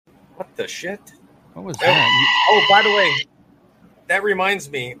What the shit? What was that? Oh, by the way, that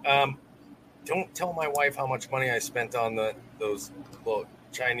reminds me. Don't tell my wife how much money I spent on those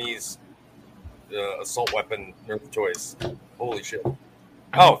Chinese assault weapon Nerf toys. Holy shit!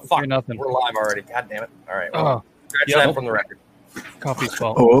 Oh fuck! Nothing. We're live already. God damn it! All right. Well, scratch that from the record. Coffee's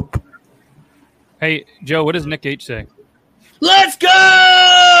fault. Oh. Hey, Joe, what does Nick H say? Let's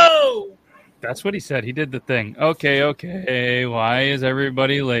go! That's what he said. He did the thing. Okay. Why is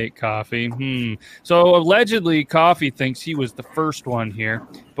everybody late, Coffee? So allegedly, Coffee thinks he was the first one here,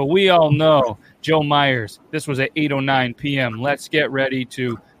 but we all know Joe Myers. This was at 8:09 p.m. Let's get ready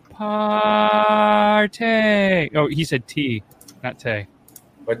to partay. Oh, he said tea, not tay.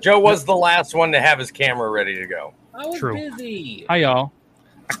 But Joe was the last one to have his camera ready to go. I was busy. Hi, y'all.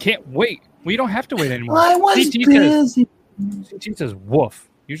 I can't wait. We don't have to wait anymore. I was busy. CT says woof.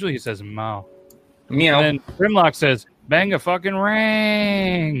 Usually he says mow. Meow. And then Grimlock says bang a fucking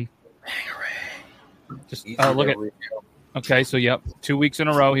ring. Just look at. Okay, so yep, 2 weeks in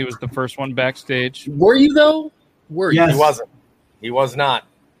a row he was the first one backstage. Were you though? Were you? He wasn't. He was not.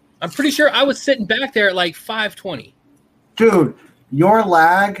 I'm pretty sure I was sitting back there at like 5:20. Dude, your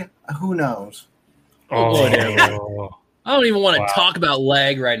lag, who knows? Oh, I don't even want to talk about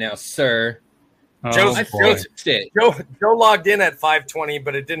lag right now, sir. Joe logged in at 5:20,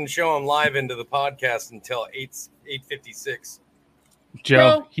 but it didn't show him live into the podcast until 8:56.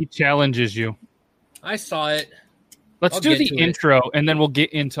 Joe, he challenges you. I saw it. Let's do the intro, and then we'll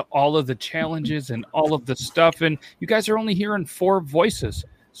get into all of the challenges and all of the stuff. And you guys are only hearing 4 voices,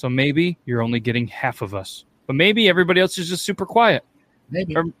 so maybe you're only getting half of us. But maybe everybody else is just super quiet.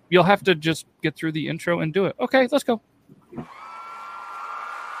 Maybe. Or you'll have to just get through the intro and do it. Okay, let's go.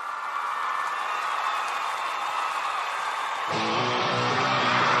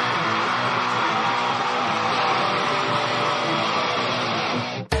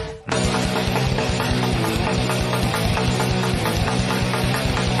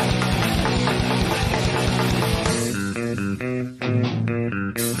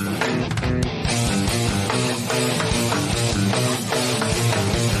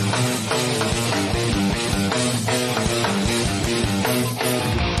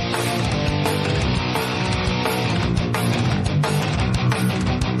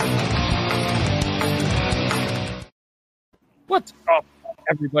 What's up,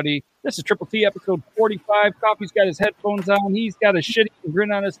 everybody? This is Triple T, episode 45. Coffee's got his headphones on. He's got a shitty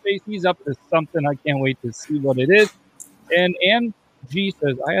grin on his face. He's up to something. I can't wait to see what it is. And G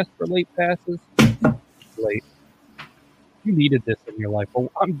says, I asked for late passes. Late. You needed this in your life.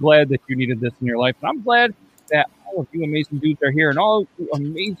 Well, I'm glad that you needed this in your life. And I'm glad that all of you amazing dudes are here and all of you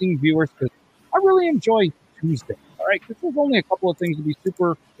amazing viewers, because I really enjoy Tuesday. All right? Because there's only a couple of things to be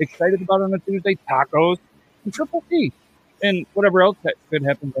super excited about on a Tuesday. Tacos and Triple T. And whatever else that could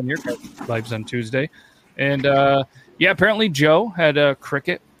happen on your lives on Tuesday. And, apparently Joe had a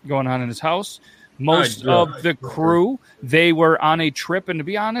cricket going on in his house. Most of the crew, they were on a trip. And to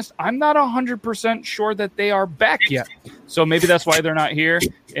be honest, I'm not 100% sure that they are back yet. So maybe that's why they're not here.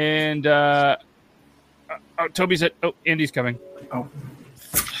 And Toby said, Andy's coming. Oh.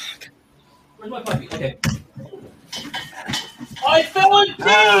 Where's my puppy? Okay. I fell in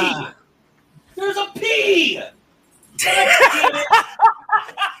pee! There's a pee!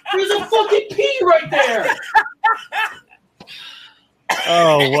 There's a fucking pee right there.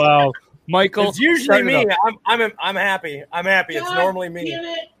 Oh wow, Michael! It's usually me. I'm happy. I'm happy. God, it's normally me. Damn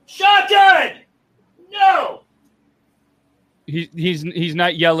it. Shotgun! No. He's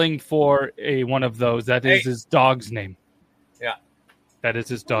not yelling for one of those. That is his dog's name. Yeah, that is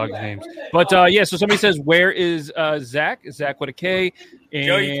his dog's name. But so somebody says, "Where is Zach? Zach with a K?" And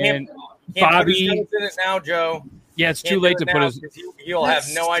Joe, you can't Bobby put his in it now, Joe. Yeah, it's too late to put his. He'll have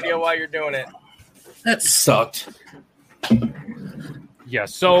no idea why you're doing it. That sucked. Yeah.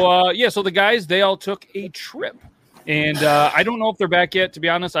 So so the guys, they all took a trip, and I don't know if they're back yet. To be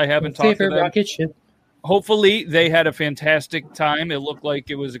honest, I haven't talked to them. Rocket ship. Hopefully, they had a fantastic time. It looked like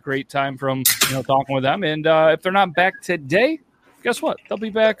it was a great time from talking with them. And if they're not back today, guess what? They'll be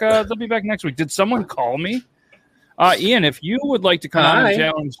back. They'll be back next week. Did someone call me? Ian, if you would like to come on and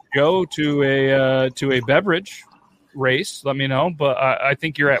challenge Joe to a beverage race, let me know. But I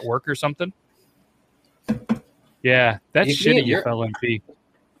think you're at work or something. Yeah, that's shitty. You fell in pee.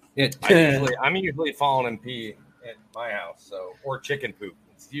 I'm usually falling in pee at my house, or chicken poop.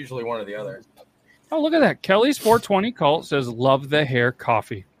 It's usually one or the other. Oh, look at that! Kelly's 420 cult says, "Love the hair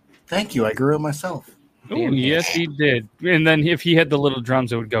coffee." Thank you. I grew it myself. Oh, yes, he did. And then if he had the little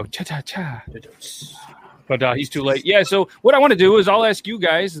drums, it would go cha cha cha. But he's too late. Yeah, so what I want to do is I'll ask you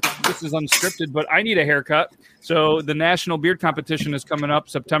guys. This is unscripted, but I need a haircut. So the National Beard Competition is coming up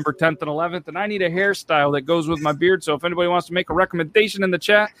September 10th and 11th, and I need a hairstyle that goes with my beard. So if anybody wants to make a recommendation in the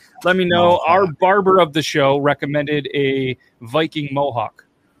chat, let me know. Our barber of the show recommended a Viking mohawk.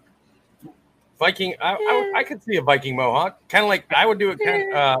 Viking, I could see a Viking mohawk. Kind of like I would do it,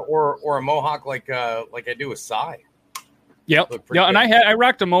 or a mohawk like I do with Psy. Yep. Yeah, and I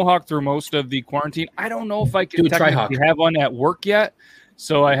rocked a mohawk through most of the quarantine. I don't know if I can technically have one at work yet,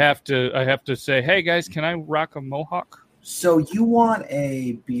 so I have to say, hey guys, can I rock a mohawk? So you want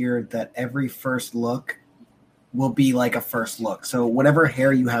a beard that every first look will be like a first look. So whatever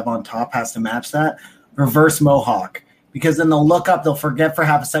hair you have on top has to match that. Reverse mohawk, because then they'll look up, they'll forget for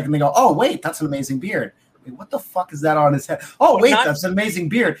half a second. They go, oh wait, that's an amazing beard. Wait, what the fuck is that on his head? Oh wait, that's an amazing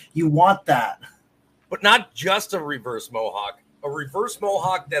beard. You want that. But not just a reverse mohawk. A reverse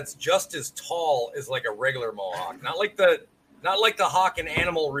mohawk that's just as tall as like a regular mohawk. Not like the hawk and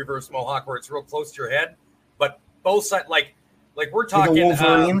animal reverse mohawk where it's real close to your head, but both sides. Like we're talking.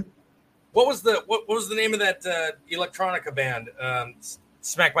 Wolverine. What was the name of that electronica band?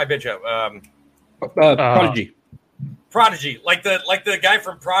 Smack my bitch up. Prodigy. Prodigy, like the guy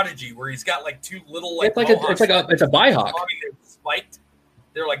from Prodigy, where he's got like two little like. It's a bihawk. They're spiked.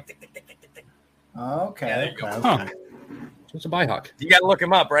 They're like. Tick, tick, tick, tick, tick, tick. Okay. Yeah, there you go. Huh. It's a bihawk. You got to look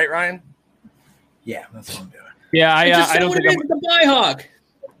him up, right, Ryan? Yeah, that's what I'm doing. Yeah, I don't think it's a bihawk.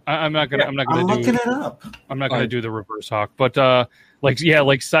 I'm not gonna. I'm looking it up. I'm not gonna do the reverse hawk, but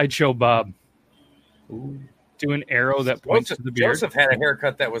like Sideshow Bob. Ooh. Do an arrow that points to the beard. Joseph had a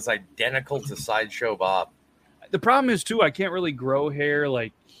haircut that was identical to Sideshow Bob. The problem is too, I can't really grow hair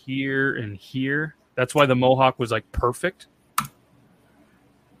like here and here. That's why the mohawk was like perfect.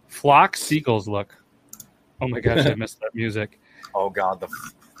 Flock seagulls look. Oh my gosh, I missed that music. Oh God, the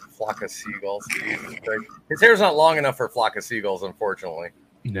flock of seagulls. His hair's not long enough for a flock of seagulls, unfortunately.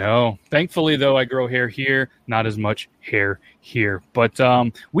 No. Thankfully, though, I grow hair here, not as much hair here. But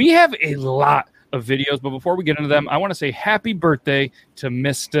we have a lot of videos. But before we get into them, I want to say happy birthday to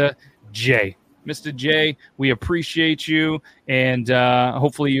Mr. J. Mr. J, we appreciate you, and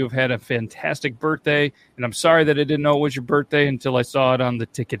hopefully you've had a fantastic birthday. And I'm sorry that I didn't know it was your birthday until I saw it on the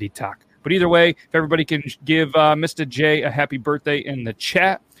Tickety Talk. But either way, if everybody can give Mr. J a happy birthday in the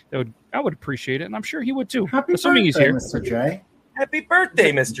chat, I would appreciate it, and I'm sure he would too. Happy assuming birthday, he's here. Mr. J. Happy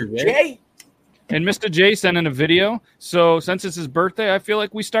birthday, Mr. J. And Mr. J sent in a video. So since it's his birthday, I feel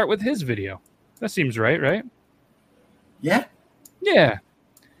like we start with his video. That seems right? Yeah. Yeah.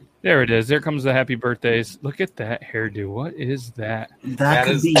 There it is. There comes the happy birthdays. Look at that hairdo. What is that? That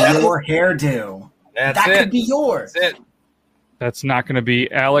could be your hairdo. That could be yours. That's it. That's not going to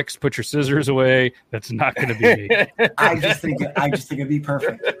be Alex. Put your scissors away. That's not going to be me. I just think it'd be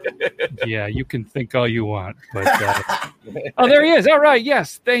perfect. Yeah, you can think all you want, but oh, there he is. All right.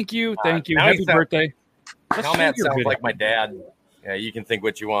 Yes. Thank you. Happy birthday. Now Matt sounds like my dad. Yeah, you can think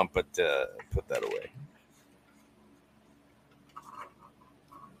what you want, but put that away.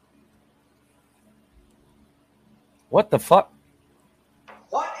 What the fuck?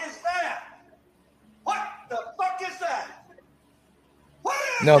 What is that? What the fuck is that? What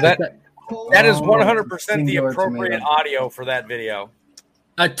is No, that is 100% the singular appropriate tomato. audio for that video.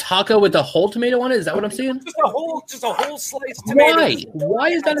 A taco with a whole tomato on it? Is that what I'm seeing? Just a whole sliced tomato. Why? Why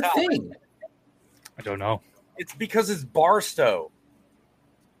is that a thing? I don't know. It's because it's Barstow.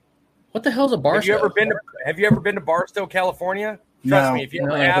 What the hell is a bar? Have you ever been to Barstow, California? Trust No. me, if you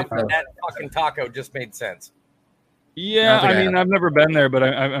No, ever I have, think so. that fucking taco just made sense. Yeah, I think I've never been there, but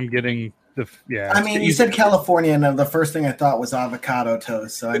I'm getting the I mean, you said California, and the first thing I thought was avocado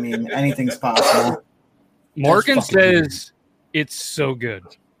toast. So I mean, anything's possible. Morgan says it's so good.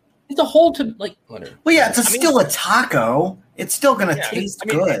 It's a whole whatever. Well, yeah, it's still a taco. It's still gonna Yeah, taste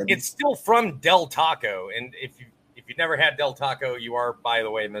I mean, good. It's still from Del Taco, and if you've never had Del Taco, you are, by the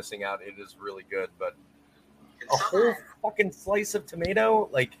way, missing out. It is really good, but a whole fucking slice of tomato,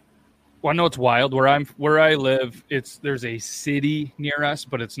 like. Well, I know it's wild. Where I live, there's a city near us,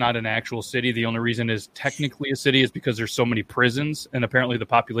 but it's not an actual city. The only reason is technically a city is because there's so many prisons, and apparently the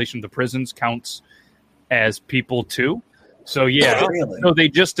population of the prisons counts as people too. So yeah, Really? So they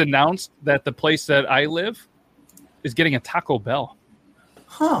just announced that the place that I live is getting a Taco Bell.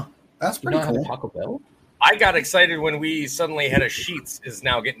 Huh? That's You pretty don't have a cool. Taco Bell? I got excited when we suddenly had a Sheetz is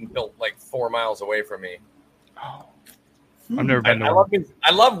now getting built like 4 miles away from me. I've never been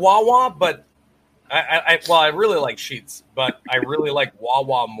I love Wawa, but I really like Sheetz, but I really like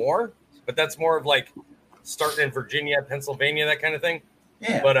Wawa more. But that's more of like starting in Virginia, Pennsylvania, that kind of thing.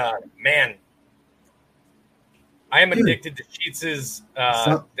 Yeah. But man, I am Dude. addicted to Sheets's.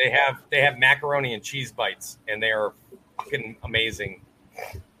 So- They have macaroni and cheese bites, and they are fucking amazing.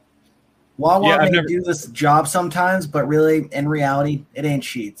 Wawa Yeah, I've may never- do this job sometimes, but really, in reality, it ain't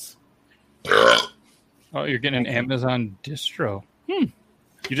Sheets. Oh, you're getting an Amazon distro.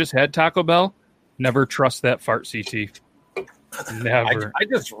 You just had Taco Bell? Never trust that fart, CT. Never. I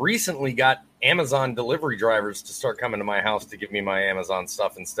just recently got Amazon delivery drivers to start coming to my house to give me my Amazon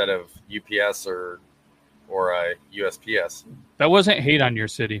stuff instead of UPS or USPS. That wasn't hate on your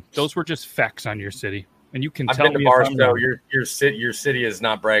city. Those were just facts on your city. And you can I've tell been to me if I'm Barstow. wrong. Your city is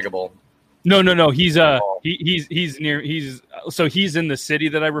not braggable. No. He's near. He's in the city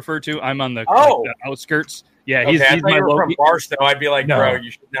that I refer to. I'm on the, the outskirts. Yeah, Okay, he's I thought my you were local. from Barstow. I'd be like, No. bro, you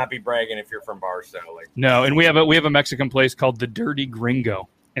should not be bragging if you're from Barstow. Like, No, and we have a Mexican place called the Dirty Gringo,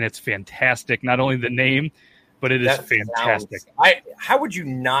 and it's fantastic. Not only the name, but it is that fantastic. How would you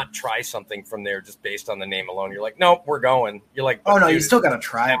not try something from there just based on the name alone? You're like, nope, we're going. You're like, Oh no, dude, you still got to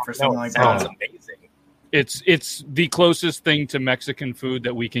try it for something it like sounds that. amazing. It's the closest thing to Mexican food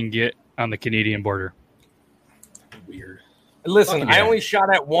that we can get on the Canadian border. Weird. Listen, Yeah. I only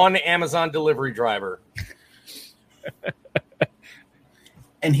shot at one Amazon delivery driver.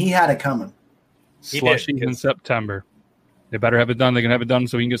 And he had it coming. He did, Slushies in 'cause- September. They better have it done. They can have it done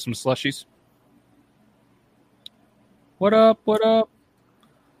so we can get some slushies. What up? What up?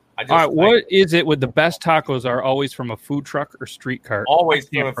 I just, All right, what is it with the best tacos are always from a food truck or street cart? always I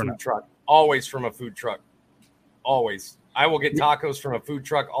from a can't food pronounce- truck. Always from a food truck. Always. I will get tacos from a food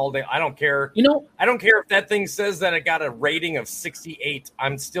truck all day. I don't care. You know, I don't care if that thing says that it got a rating of 68.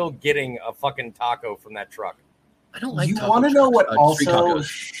 I'm still getting a fucking taco from that truck. I don't like. You taco want to know trucks, what street also?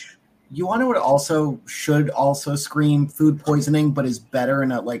 tacos. You want to know what also should also scream food poisoning, but is better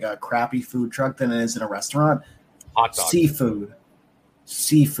in a crappy food truck than it is in a restaurant? Hot dog.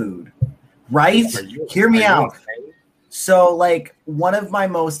 Seafood. Right? Hear me out. So one of my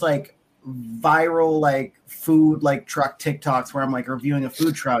most viral food truck TikToks where I'm reviewing a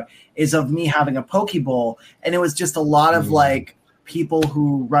food truck is of me having a poke bowl, and it was just a lot of people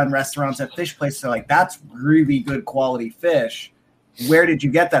who run restaurants at fish places are like, that's really good quality fish. Where did you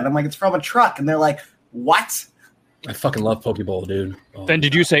get that? And I'm like, it's from a truck. And they're like, what? I fucking love poke bowl, dude. Oh, Then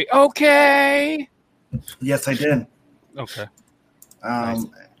did you say okay? Yes, I did. Okay.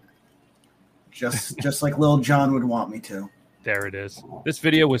 Just like Lil Jon would want me to. There it is. This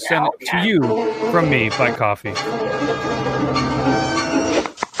video was sent to you from me by Coffee.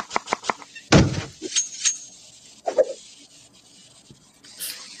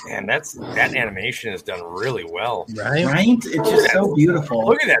 Man, that animation is done really well. right? Right? It's just so beautiful.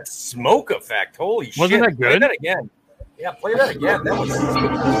 Look at that smoke effect. Holy shit. Wasn't that Play good? that again. Yeah, play that again. That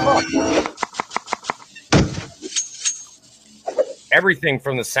was everything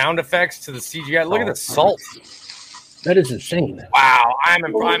from the sound effects to the CGI. Look at the salt. That is insane. Wow, I'm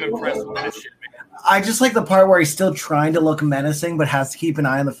impressed with that shit, man. I just like the part where he's still trying to look menacing, but has to keep an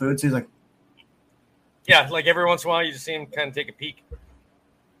eye on the food. So he's like, Yeah, like every once in a while you just see him kind of take a peek.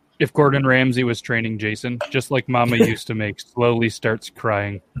 If Gordon Ramsay was training Jason, just like Mama used to make, slowly starts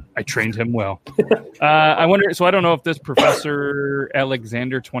crying. I trained him well. I wonder. So I don't know if this Professor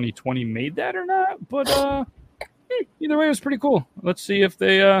Alexander 2020 made that or not, but either way, it was pretty cool. Let's see if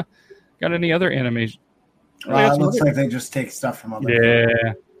they got any other animation. it looks like they just take stuff from other people.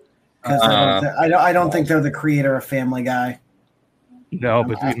 Yeah. Because I don't think they're the creator of Family Guy. No,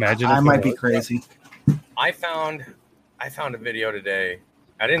 but imagine. I if might it be was. crazy. I found a video today.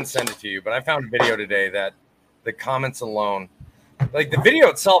 I didn't send it to you, but I found a video today that the comments alone, like the video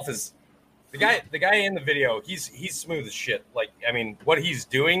itself is the guy in the video, he's smooth as shit. Like, I mean, what he's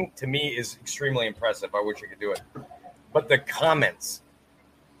doing to me is extremely impressive. I wish I could do it. But the comments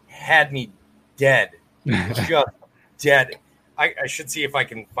had me dead. Just dead. I should see if I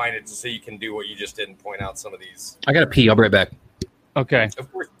can find it so you can do what you just did and point out some of these. I gotta pee. I'll be right back. Okay.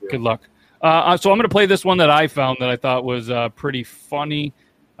 Of course you do. Good luck. So I'm going to play this one that I found that I thought was pretty funny.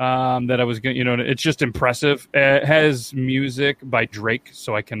 That I was going, it's just impressive. It has music by Drake,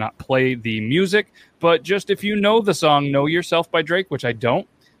 so I cannot play the music. But just if you know the song "Know Yourself" by Drake, which I don't.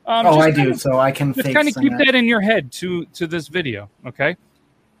 I do, so I can Just fake kind of sing keep it. that in your head to this video, okay?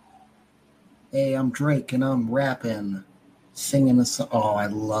 Hey, I'm Drake and I'm rapping, singing a song. Oh, I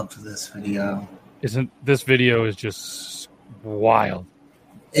loved this video. Isn't this video is just wild?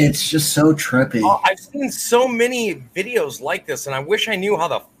 It's just so trippy. Oh, I've seen so many videos like this, and I wish I knew how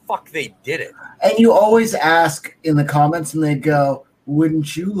the fuck they did it. And you always ask in the comments, and they'd go,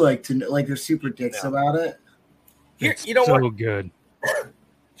 "Wouldn't you like to know?" Like they're super dicks about it. Here, It's you know so what? good.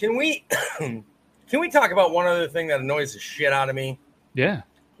 Can we talk about one other thing that annoys the shit out of me? Yeah.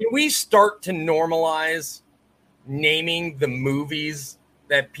 Can we start to normalize naming the movies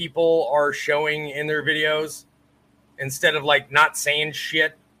that people are showing in their videos instead of like not saying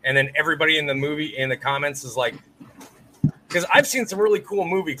shit. And then everybody in the comments is like, because I've seen some really cool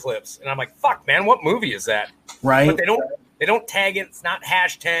movie clips and I'm like, fuck man, what movie is that? Right. But they don't tag it. It's not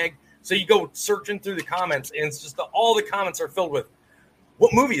hashtag. So you go searching through the comments and it's just all the comments are filled with,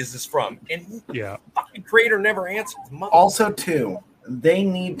 what movie is this from? And fucking creator never answers. Also, too, they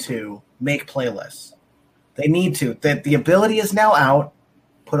need to make playlists. They need to. That the ability is now out.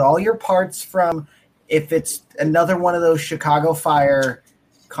 Put all your parts from, if it's another one of those Chicago Fire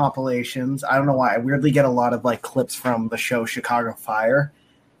compilations. I don't know why. I weirdly get a lot of like clips from the show Chicago Fire.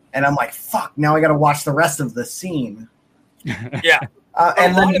 And I'm like, fuck, now I got to watch the rest of the scene. Yeah.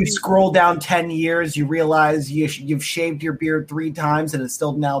 And then you scroll down 10 years, you realize you've shaved your beard 3 times and it's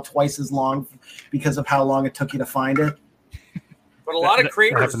still now twice as long because of how long it took you to find it. But a lot of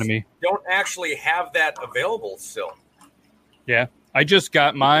creators don't actually have that available still. Yeah. I just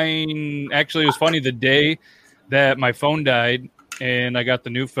got mine. Actually, it was funny. The day that my phone died and I got the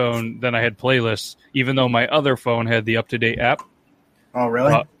new phone, then I had playlists, even though my other phone had the up-to-date app. Oh,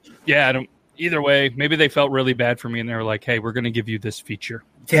 really? Yeah, I don't. Either way, maybe they felt really bad for me, and they were like, hey, we're going to give you this feature.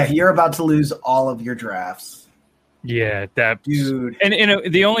 Yeah, you're about to lose all of your drafts. Yeah, that dude.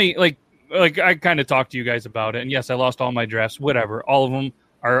 And the only, like I kind of talked to you guys about it, and yes, I lost all my drafts, whatever. All of them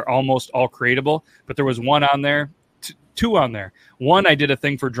are almost all creatable, but there was one on there, two on there. One, I did a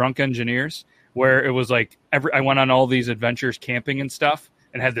thing for drunk engineers where it was like I went on all these adventures camping and stuff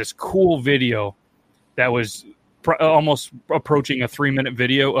and had this cool video that was almost approaching a 3-minute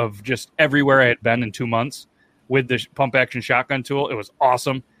video of just everywhere I had been in 2 months with the pump action shotgun tool. It was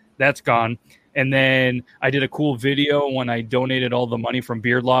awesome. That's gone. And then I did a cool video when I donated all the money from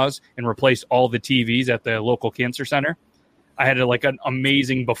Beard Laws and replaced all the TVs at the local cancer center. I had like an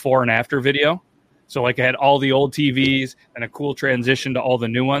amazing before and after video. So like I had all the old TVs and a cool transition to all the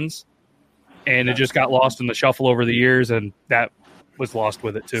new ones. And it just got lost in the shuffle over the years, and that was lost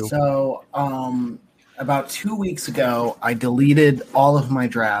with it too. So, about 2 weeks ago, I deleted all of my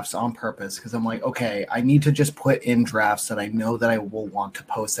drafts on purpose because I'm like, okay, I need to just put in drafts that I know that I will want to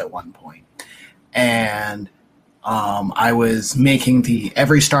post at one point. And I was making the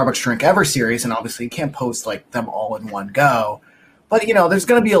Every Starbucks Drink Ever series, and obviously you can't post like them all in one go. But, there's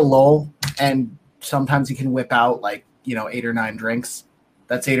going to be a lull, and sometimes you can whip out like, 8 or 9 drinks.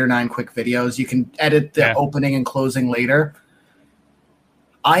 That's 8 or 9 quick videos. You can edit the opening and closing later.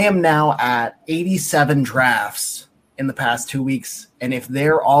 I am now at 87 drafts in the past 2 weeks, and if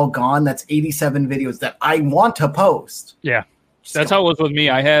they're all gone, that's 87 videos that I want to post. Yeah, that's how it was with me.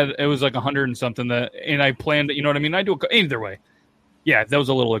 It was like 100 and something and I planned it. You know what I mean? I do either way. Yeah, that was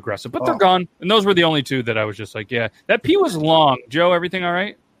a little aggressive, but they're gone, and those were the only 2 that I was just like, yeah. That P was long. Joe, everything all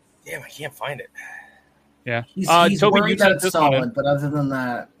right? Damn, I can't find it. Yeah, he's Toby, worried that it's solid, but other than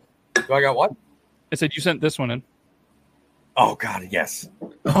that, do I got what? I said you sent this one in. Oh, God, yes.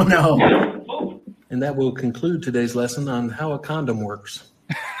 Oh, no. And that will conclude today's lesson on how a condom works.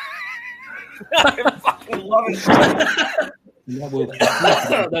 I fucking love it.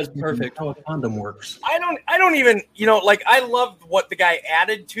 That's perfect. How a condom works. I don't even, I loved what the guy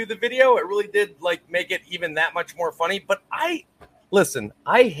added to the video. It really did, make it even that much more funny. But I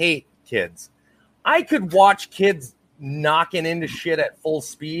hate kids. I could watch kids knocking into shit at full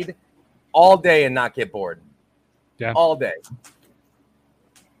speed all day and not get bored. Yeah. All day.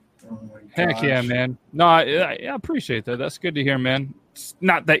 Oh Heck yeah, man. No, I appreciate that. That's good to hear, man. It's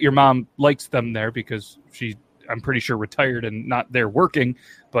not that your mom likes them there because I'm pretty sure retired and not there working,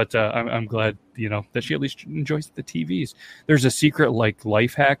 but I'm glad, that she at least enjoys the TVs. There's a secret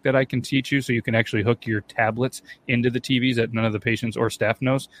life hack that I can teach you so you can actually hook your tablets into the TVs that none of the patients or staff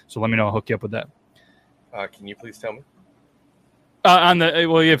knows. So let me know. I'll hook you up with that. Can you please tell me?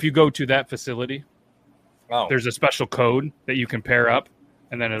 If you go to that facility, there's a special code that you can pair up,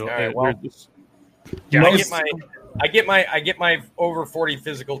 and then it'll. I get my over 40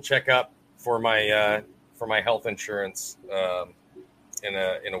 physical checkup for my health insurance in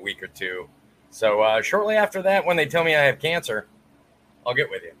a week or two. So shortly after that, when they tell me I have cancer, I'll get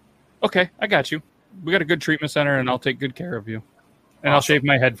with you. Okay, I got you. We got a good treatment center, and I'll take good care of you, and I'll shave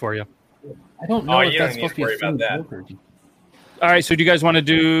my head for you. I don't know if you that's don't need supposed to worry about that. All right, so do you guys want to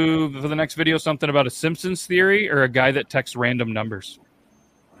do for the next video something about a Simpsons theory or a guy that texts random numbers?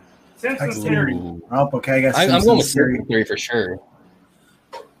 Simpsons theory. Oh, okay. I guess I'm going with Simpsons theory for sure.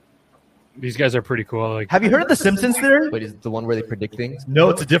 These guys are pretty cool. Like, Have you heard of the Simpsons theory? Wait, is it the one where they predict things? No,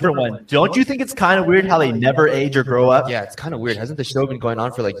 it's a different one. Don't you think it's kind of weird how they never age or grow up? Yeah, it's kind of weird. Hasn't the show been going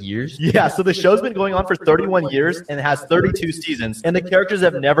on for like years? Yeah, so the show's been going on for 31 years and it has 32 seasons, and the characters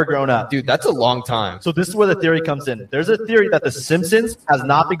have never grown up. Dude, that's a long time. So this is where the theory comes in. There's a theory that The Simpsons has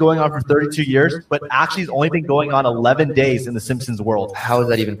not been going on for 32 years, but actually has only been going on 11 days in The Simpsons world. How is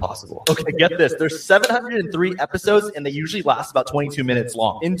that even possible? Okay, get this. There's 703 episodes, and they usually last about 22 minutes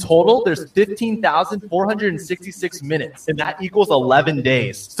long. In total, there's 15,466 minutes, and that equals 11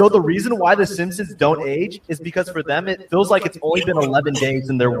 days. So the reason why The Simpsons don't age is because for them, it feels like it's only been 11 days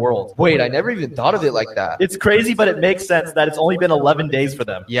in their world. Wait, I never even thought of it like that. It's crazy, but it makes sense that it's only been 11 days for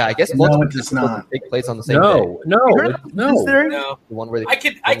them. Yeah, I guess No, multiple it does not. take place on the same day. You heard of this theory? No, The one where they I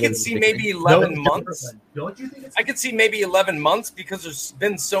could see maybe No, 11 it's a months. different one. Don't you think it's I could see maybe 11 months because there's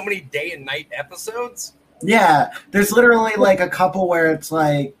been so many day and night episodes. Yeah, there's literally like a couple where it's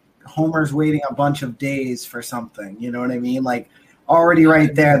like Homer's waiting a bunch of days for something. You know what I mean? Like already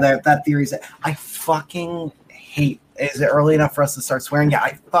right there, that theory's. I fucking hate. Is it early enough for us to start swearing? Yeah,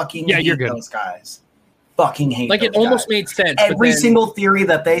 I fucking hate you're good. those guys. Fucking hate. Like, it those almost guys. made sense. but Every then- single theory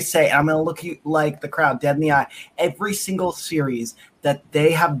that they say, and I'm going to look you like the crowd dead in the eye. Every single series that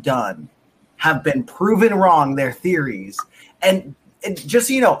they have done have been proven wrong, their theories. And just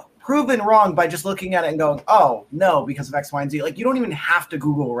so you know, proven wrong by just looking at it and going, oh, no, because of X, Y, and Z. Like, you don't even have to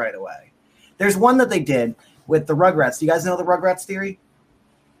Google right away. There's one that they did with the Rugrats. Do you guys know the Rugrats theory?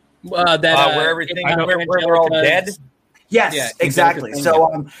 Where everything, where they're all dead. Yes, Yeah, exactly. exactly.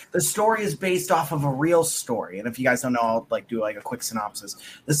 So the story is based off of a real story. And if you guys don't know, I'll do a quick synopsis.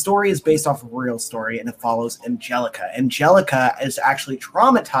 The story is based off of a real story, and it follows Angelica. Angelica is actually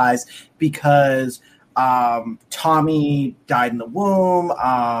traumatized because Tommy died in the womb.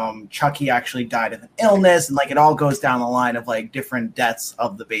 Chucky actually died of an illness, and it all goes down the line of different deaths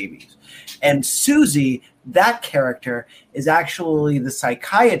of the babies. And Susie, that character, is actually the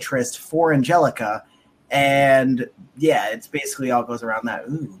psychiatrist for Angelica. And yeah, it's basically all goes around that.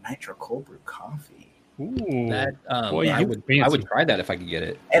 Ooh, nitro cold brew coffee. ooh, That Boy, I you would fancy. try that if I could get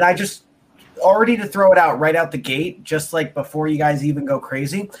it. And I just already to throw it out right out the gate, just before you guys even go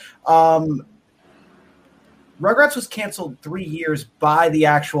crazy. Rugrats was canceled 3 years by the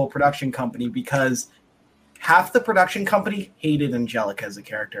actual production company because half the production company hated Angelica as a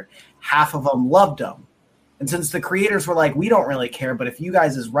character. Half of them loved them. And since the creators were like, we don't really care, but if you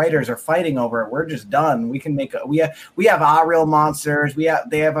guys as writers are fighting over it, we're just done. We can make we have Real Monsters.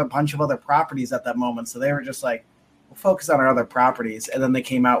 They have a bunch of other properties at that moment. So they were just like, we'll focus on our other properties. And then they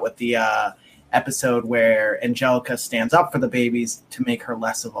came out with the episode where Angelica stands up for the babies to make her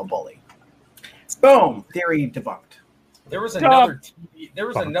less of a bully. Boom. Theory debunked. There was another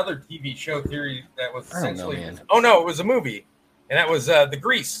TV show theory that was I don't know, essentially. man. Oh no, it was a movie, and that was the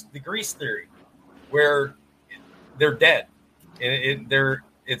Grease theory, where they're dead.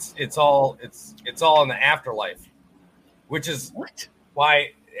 It's all in the afterlife, which is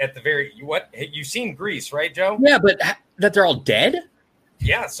why at the very you've seen Grease, right, Joe? Yeah, but that they're all dead?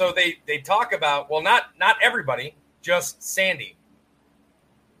 Yeah. So they talk about not everybody, just Sandy.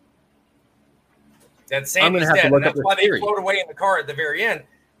 That Sandy's have to dead. look And up that's the why theory. they float away in the car at the very end,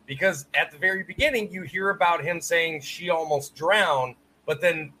 because at the very beginning you hear about him saying she almost drowned, but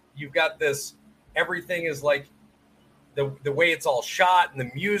then you've got this. Everything is like the way it's all shot and the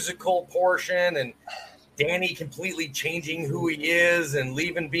musical portion, and Danny completely changing who he is and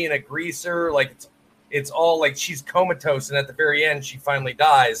leaving being a greaser. It's all like she's comatose, and at the very end she finally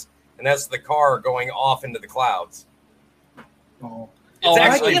dies, and that's the car going off into the clouds. It's Why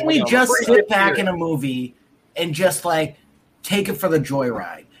actually can't we just pretty sit good back theory. in a movie and just take it for the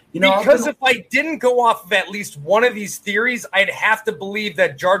joyride? Because if I didn't go off of at least one of these theories, I'd have to believe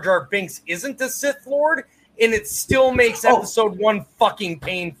that Jar Jar Binks isn't a Sith Lord, and it still makes episode 1 fucking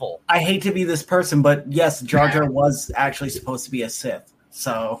painful. I hate to be this person, but yes, Jar Jar was actually supposed to be a Sith.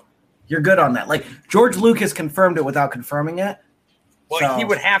 So you're good on that. George Lucas confirmed it without confirming it. Well, he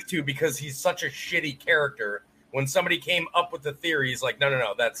would have to, because he's such a shitty character. When somebody came up with the theory, he's like,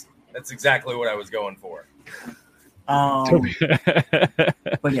 no, that's exactly what I was going for.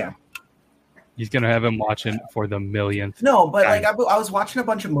 But yeah. He's gonna have him watching for the millionth. No, but time. I was watching a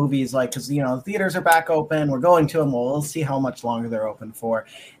bunch of movies, because the theaters are back open. We're going to them. We'll see how much longer they're open for.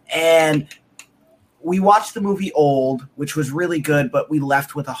 And we watched the movie Old, which was really good, but we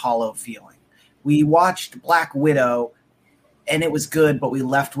left with a hollow feeling. We watched Black Widow, and it was good, but we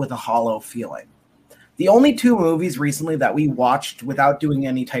left with a hollow feeling. The only two movies recently that we watched without doing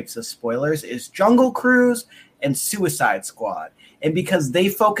any types of spoilers is Jungle Cruise and Suicide Squad. And because they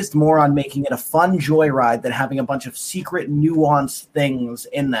focused more on making it a fun joyride than having a bunch of secret, nuanced things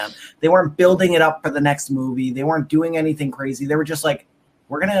in them. They weren't building it up for the next movie. They weren't doing anything crazy. They were just like,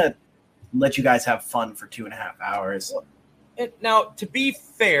 we're going to let you guys have fun for 2.5 hours. Now, to be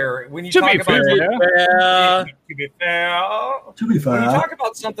fair, when you To talk be about fair, yeah. To be fair. when you talk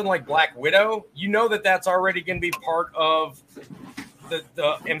about something like Black Widow, you know that's already going to be part of the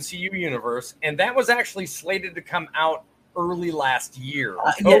MCU universe, and that was actually slated to come out early last year.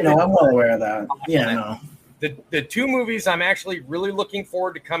 Yeah, no, I'm well aware of that. Yeah, no. The two movies I'm actually really looking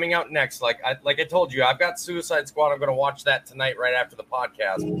forward to coming out next, like I told you, I've got Suicide Squad. I'm going to watch that tonight right after the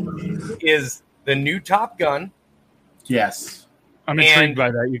podcast. Is the new Top Gun? Yes. I'm intrigued by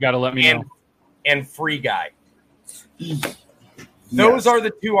that. You got to let me know. And Free Guy. Yes. Those are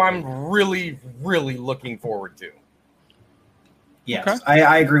the two I'm really, really looking forward to. Yes, Okay.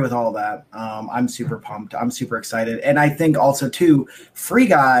 I agree with all that. I'm super pumped. I'm super excited. And I think also, too, Free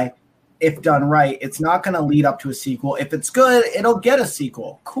Guy, if done right, it's not going to lead up to a sequel. If it's good, it'll get a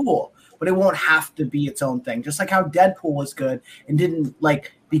sequel. Cool. But it won't have to be its own thing. Just like how Deadpool was good and didn't,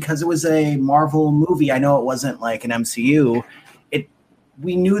 like, because it was a Marvel movie, I know it wasn't like an MCU,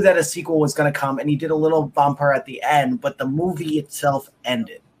 we knew that a sequel was going to come, and he did a little bumper at the end, but the movie itself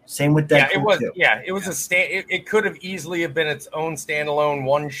ended. Same with Deadpool. Yeah, it was. too. Yeah, it was it could have easily have been its own standalone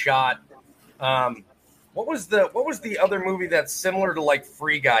one shot. What was the other movie that's similar to like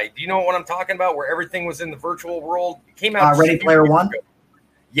Free Guy? Do you know what I'm talking about? Where everything was in the virtual world. It came out. Ready Player One. Ago.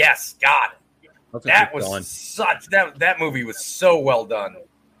 Yes, God, that was that movie was so well done.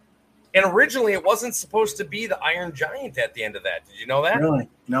 And originally, it wasn't supposed to be the Iron Giant at the end of that. Did you know that? Really?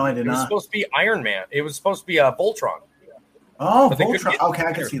 No, I did It was not. supposed to be Iron Man. It was supposed to be Voltron. Oh, But they couldn't Voltron. get- Okay,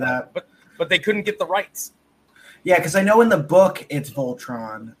 I can see that. But they couldn't get the rights. Yeah, because I know in the book it's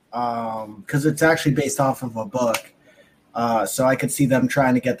Voltron, because it's actually based off of a book. So I could see them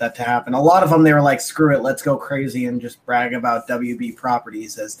trying to get that to happen. A lot of them, they were like, screw it, let's go crazy and just brag about WB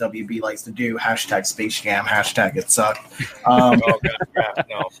properties, as WB likes to do. Hashtag Space Jam, hashtag it sucked. Oh, God, yeah,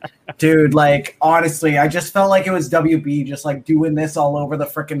 no. Dude, like, honestly, I just felt like it was WB just like doing this all over the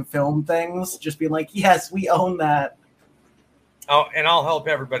freaking film things, just being like, yes, we own that. Oh, and I'll help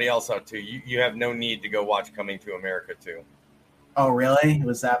everybody else out too. You have no need to go watch Coming to America too. Oh, really? It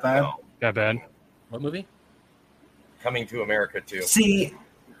was that bad? No, That bad. What movie? Coming to America too. See,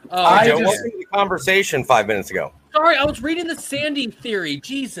 Oh, I Joe, just- welcome to the conversation 5 minutes ago. sorry, I was reading the Sandy theory.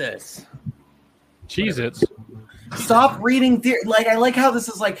 Jesus. Cheez-Its. stop reading theory. Like, I like how this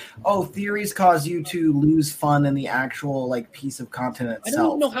is like, oh, theories cause you to lose fun in the actual like piece of content I itself.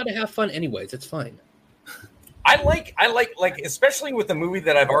 don't know how to have fun anyways. It's fine. I like especially with a movie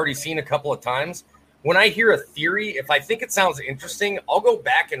that I've already seen a couple of times. When I hear a theory, if I think it sounds interesting, I'll go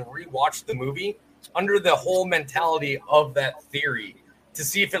back and rewatch the movie under the whole mentality of that theory to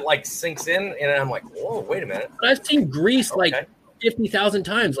see if it like sinks in. And I'm like, whoa, wait a minute. But I've seen Grease like Okay. 50,000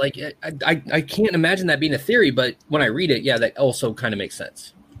 times. Like I can't imagine that being a theory, but when I read it, yeah, that also kind of makes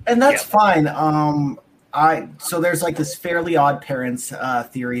sense. And that's Yeah. fine. So there's like this Fairly Odd Parents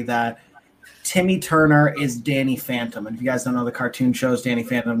theory that Timmy Turner is Danny Phantom. And if you guys don't know the cartoon shows, Danny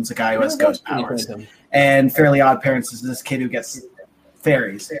Phantom's a guy who has ghost powers. And Fairly Odd Parents is this kid who gets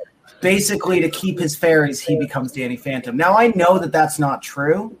fairies. Basically, to keep his fairies, he becomes Danny Phantom. Now, I know that that's not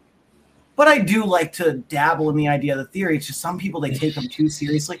true, but I do like to dabble in the idea of the theory. It's just some people, they take them too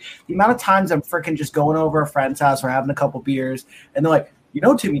seriously. The amount of times I'm freaking just going over a friend's house or having a couple beers, and they're like, you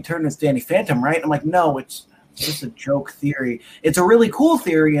know Timmy Turner's Danny Phantom, right? And I'm like, no, it's just a joke theory. It's a really cool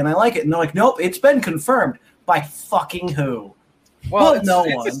theory, and I like it. And they're like, nope, it's been confirmed. By fucking who? Well, no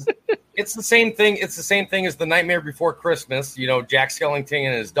one. It's the same thing. It's the same thing as The Nightmare Before Christmas. You know, Jack Skellington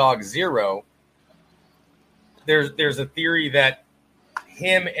and his dog Zero. There's a theory that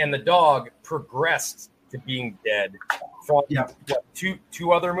him and the dog progressed to being dead from what,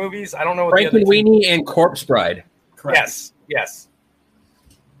 two other movies. I don't know what Frankenweenie and Corpse Bride. Correct. Yes.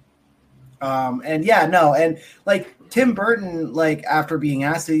 And yeah, no, and like Tim Burton, like after being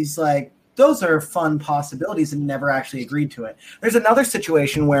asked, he's like, those are fun possibilities, and never actually agreed to it. There's another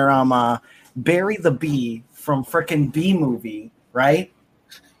situation where Barry the Bee from frickin' Bee Movie, right?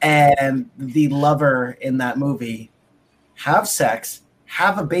 And the lover in that movie have sex,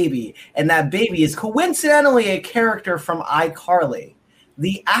 have a baby, and that baby is coincidentally a character from iCarly.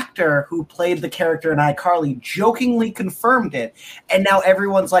 The actor who played the character in iCarly jokingly confirmed it, and now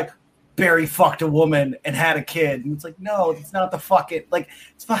everyone's like, Barry fucked a woman and had a kid. And it's like, no, it's not the fuck it. Like,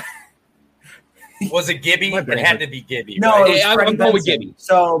 it's fine. Was it Gibby? My It brain had hurt. to be Gibby. No, right? it was Yeah, I'm Freddie going with Benson. Gibby.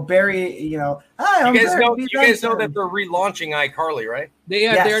 So Barry, hi, I'm You guys Barry know. B. You guys know Benson. that they're relaunching iCarly, right? They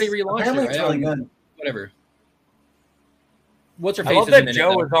Yes. already relaunched Apparently it, right? it's really good. Whatever. What's her I face? love is in that it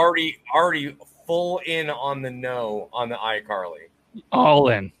Joe now. is already full in on the no on the iCarly. All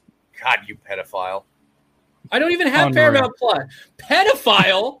in. God, you pedophile! I don't even have Unreal. Paramount Plus.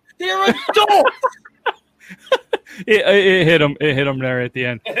 Pedophile? They're adults. It hit him. It hit him there at the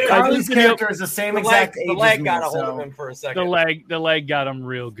end. Carly's This video- character is the same The exact leg, age the leg as me, got a hold so. of him for a second. The leg got him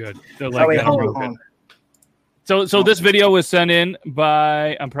real good. The Oh, leg wait, got him hold real on, good. hold on. So this video was sent in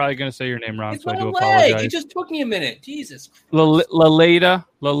by, I'm probably going to say your name wrong, It's so I not do a leg. apologize. It just took me a minute. Jesus. Lalita.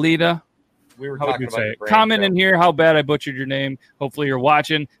 We were How would talking you about say your it? brain, Comment Joe. in here how bad I butchered your name. Hopefully you're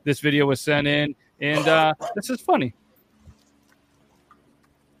watching. This video was sent in, and this is funny.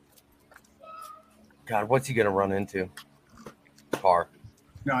 God, what's he gonna run into? Car,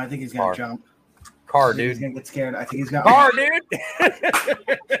 No, I think he's gonna Car. jump. car, I think he's dude. gonna get scared. I think he's gonna. Car, dude.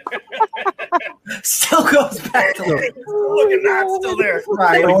 Still goes back to Look at that, still there.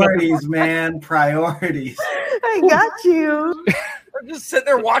 priorities, man. Priorities. I got you. I'm just sitting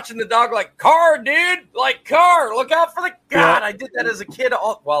there watching the dog, like car, dude, like car. Look out for the God. I did that as a kid.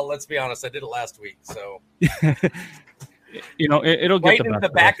 Well, let's be honest, I did it last week. So You know, it'll get right the into best the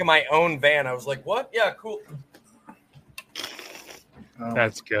of back us. of my own van, I was like, "What? Yeah, cool." Oh.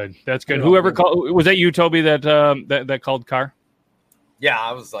 That's good. That's good. Whoever called, was that you, Toby, that called car? Yeah,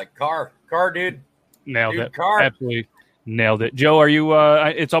 I was like, "Car, dude." Nailed Dude, it. car. Absolutely nailed it. Joe, are you?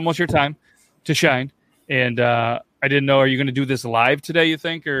 It's almost your time to shine, and I didn't know. Are you going to do this live today? You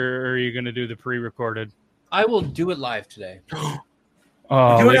think, or are you going to do the pre-recorded? I will do it live today.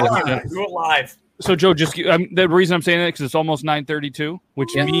 Oh, Do it ladies and live. gentlemen. Do it live. So, Joe, just the reason I'm saying that because it's almost 9:32,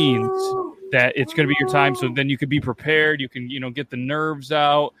 which means that it's going to be your time. So then you could be prepared. You can, get the nerves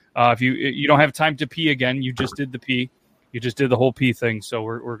out. If you don't have time to pee again, you just did the pee. You just did the whole pee thing. So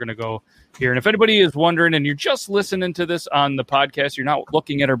we're going to go here. And if anybody is wondering, and you're just listening to this on the podcast, you're not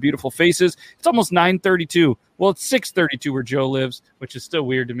looking at our beautiful faces. It's almost 9:32. Well, it's 6:32 where Joe lives, which is still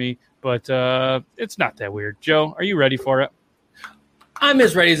weird to me, but it's not that weird. Joe, are you ready for it? I'm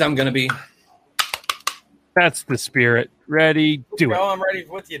as ready as I'm going to be. That's the spirit. Ready? Do it. Bro, I'm ready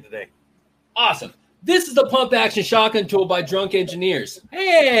with you today. Awesome. This is the pump action shotgun tool by Drunk Engineers.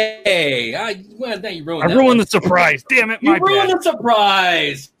 Hey, now you ruined I that ruined one. the surprise. Damn it, You my ruined bad. the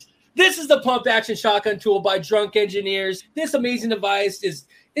surprise. This is the pump action shotgun tool by Drunk Engineers. This amazing device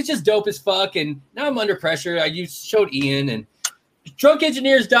it's just dope as fuck. And now I'm under pressure. Showed Ian and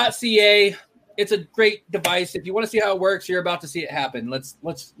drunkengineers.ca. It's a great device. If you want to see how it works, you're about to see it happen.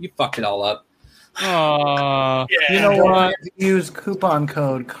 You fucked it all up. You know Don't what? forget to use coupon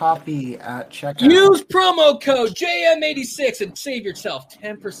code COPY at checkout. Use promo code JM86 and save yourself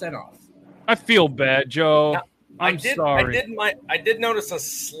 10% off. I feel bad, Joe. Now, I'm sorry. I did notice a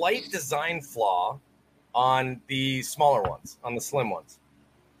slight design flaw on the smaller ones, on the slim ones.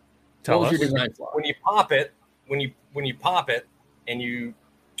 Tell What us. was your design flaw? When you pop it, when you pop it and you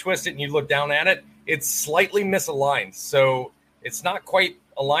twist it and you look down at it, it's slightly misaligned. So it's not quite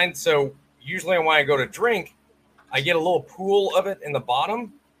aligned. So usually when I go to drink, I get a little pool of it in the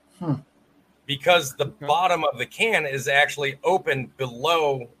bottom because the bottom of the can is actually open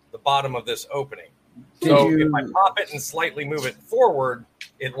below the bottom of this opening. So if I pop it and slightly move it forward,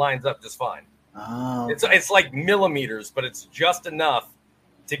 it lines up just fine. Oh, It's like millimeters, but it's just enough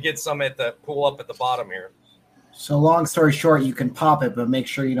to get some at the pool up at the bottom here. so long story short, you can pop it, but make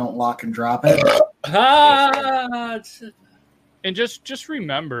sure you don't lock and drop it. And just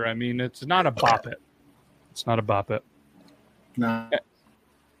remember, I mean, it's not a bop it. It's not a bop it. No,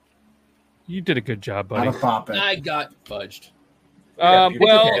 You did a good job, not buddy. a pop it. I got fudged.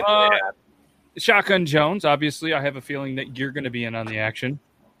 Shotgun Jones, obviously, I have a feeling that you're going to be in on the action.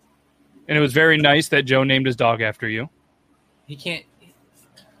 And it was very nice that Joe named his dog after you. He can't.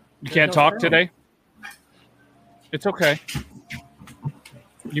 You can't talk today? It's okay.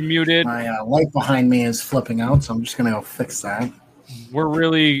 You muted. My light behind me is flipping out, so I'm just gonna go fix that. We're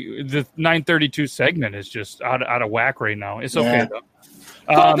really the 9:32 segment is just out of whack right now. It's okay Yeah. though.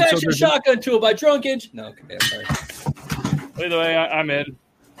 Pump So action there's- shotgun tool by Drunk Engine. No, okay, I'm sorry. by the way, I'm in.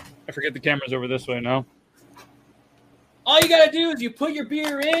 I forget the camera's over this way now. All you gotta do is you put your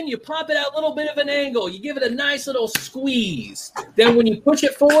beer in, you pop it at a little bit of an angle, you give it a nice little squeeze. Then when you push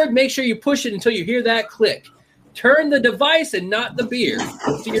it forward, make sure you push it until you hear that click. Turn the device and not the beer.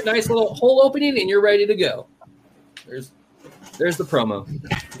 See your nice little hole opening, and you're ready to go. There's the promo.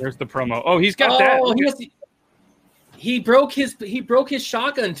 There's the promo. Oh, he's got that. He broke his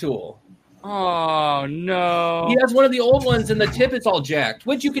shotgun tool. Oh no! He has one of the old ones, and the tip is all jacked.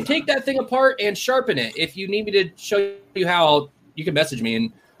 Which you can take that thing apart and sharpen it. If you need me to show you how, you can message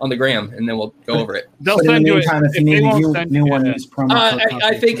me on the gram, and then we'll go over it. They'll But in the send you meantime, if you need a new one, use promo code.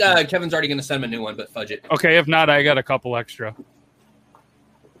 I think Kevin's already going to send him a new one, but fudge it. Okay, if not, I got a couple extra.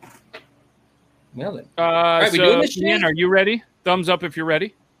 Well then. All right, we doing this shit? Ian, are you ready? Thumbs up if you're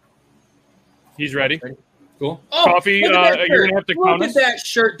ready. He's ready. Cool. Coffee, look at that you're shirt. gonna have to Look count at us. that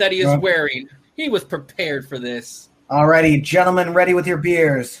shirt that he is Yeah. wearing. He was prepared for this. Alrighty, gentlemen, ready with your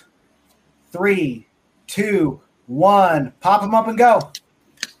beers. 3, 2, 1. Pop them up and go.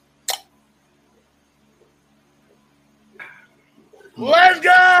 Let's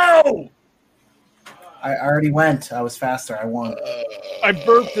go! I already went. I was faster. I won. I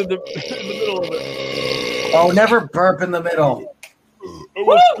burped in the middle of it. Oh, never burp in the middle. I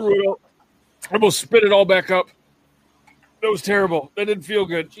almost screwed it up. I almost spit it all back up. That was terrible. That didn't feel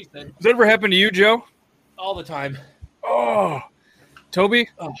good. Has that ever happened to you, Joe? All the time. Oh, Toby,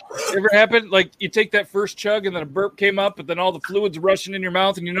 ever happened? Like you take that first chug and then a burp came up, but then all the fluids rushing in your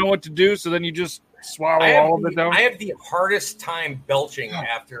mouth and you know what to do, so then you just swallow all of it down. I have the hardest time belching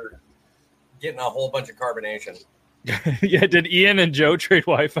after getting a whole bunch of carbonation. Yeah, did Ian and Joe trade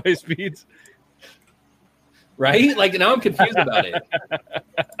Wi-Fi speeds? Right? Like now I'm confused about it.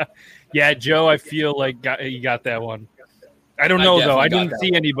 Yeah, Joe, I feel like you got that one. I don't know though. I didn't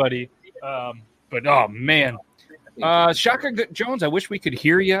see anybody. But oh man, Shaka Jones. I wish we could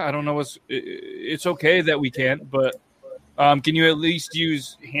hear you. I don't know. It's okay that we can't, but can you at least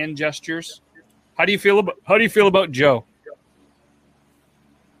use hand gestures? How do you feel about Joe?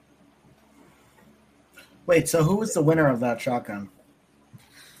 Wait, so who was the winner of that shotgun?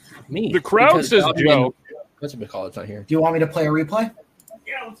 Me. The crowd Because says Bobby Joe. What's it called? It's not here. Do you want me to play a replay?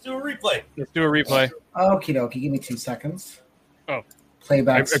 Yeah, let's do a replay. Let's do a replay. Okie dokie. Give me 2 seconds. Oh.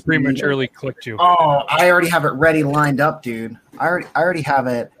 Playback. I prematurely clicked you. Oh, I already have it ready lined up, dude. I already have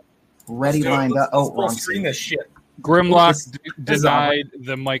it ready lined up. Oh, full wrong screen scene. this shit. Grimlock This is denied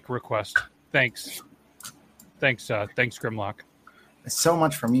the mic request. Thanks, Grimlock. It's so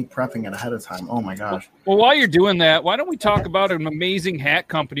much for me prepping it ahead of time. Oh my gosh. Well, while you're doing that, why don't we talk about an amazing hat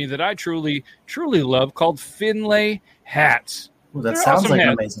company that I truly, truly love called Finlay Hats. Ooh, that They're sounds awesome like an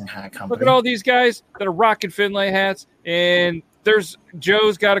hats. amazing hat company. Look at all these guys that are rocking Finlay hats, and there's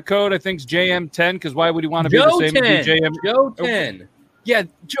Joe's got a code. I think it's JM10 because why would he want to be Joe the same 10. as JM? Joe 10. Yeah,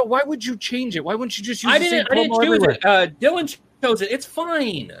 Joe. Why would you change it? Why wouldn't you just use I the same didn't promo choose everywhere? it. Dylan chose it. It's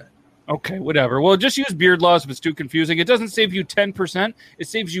fine. Okay, whatever. Well, just use Beard Laws if it's too confusing. It doesn't save you 10%. It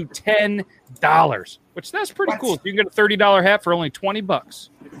saves you $10, which that's pretty cool. So you can get a $30 hat for only $20.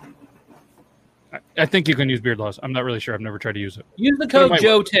 I think you can use Beard Laws. I'm not really sure. I've never tried to use it. Use the code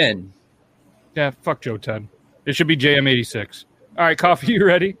Joe10. Yeah, fuck Joe 10. It should be JM86. All right, Coffee, you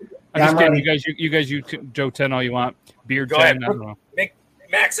ready? I'm just kidding. You guys use Joe 10 all you want. Beard Go 10, ahead. I don't know.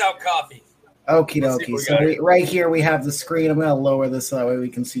 Max out coffee. Okie Let's see dokie. what we So got. right here we have the screen. I'm going to lower this so that way we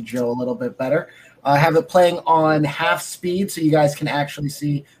can see Joe a little bit better. I have it playing on half speed so you guys can actually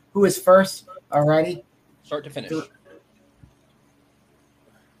see who is first. Alrighty. Start to finish.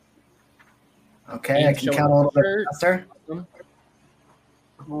 Okay, I can count a little bit faster.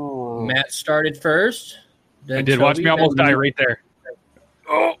 Matt started first. Then I did. Watch Toby, me almost then die you. right there.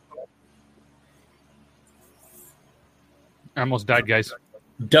 Oh. I almost died, guys.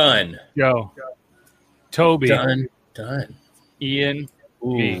 Done. Joe. Toby. Done. Ian.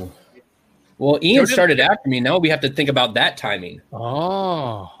 G. Ooh. Well, Ian started after me. Now we have to think about that timing.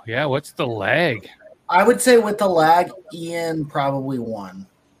 Oh, yeah. What's the lag? I would say with the lag, Ian probably won.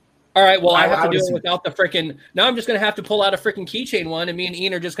 All right. Well, I have I to would do it assume- without the freaking. Now I'm just going to have to pull out a freaking keychain one, and me and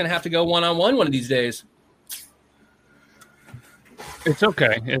Ian are just going to have to go one-on-one one of these days. It's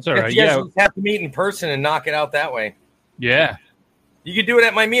okay. It's all right. You guys Yeah. just have to meet in person and knock it out that way. Yeah. You could do it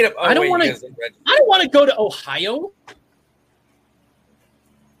at my meetup. Oh, I don't wait, want you to. guys are registered. I don't want to go to Ohio.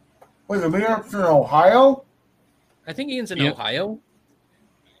 Wait, the meetup's in Ohio? I think Ian's in Yeah. Ohio.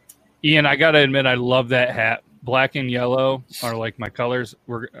 Ian, I got to admit, I love that hat. Black and yellow are like my colors.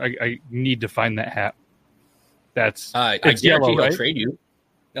 I need to find that hat. That's I it's guarantee yellow, he'll right? trade you.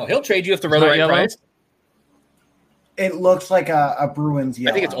 No, he'll trade you if the It's not right yellow? price. It looks like a Bruins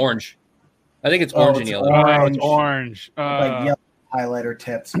yellow. I think it's orange. I think it's Oh, orange and it's yellow. Oh, it's orange. like yellow highlighter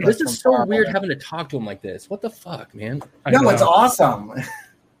tips. but This from is so far weird away. having to talk to him like this. What the fuck, man? I No, know. it's awesome.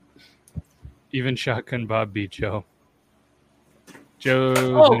 Even Shotgun Bob beat Joe. Joe.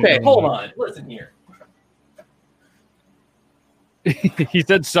 Okay, hold on. Listen here. He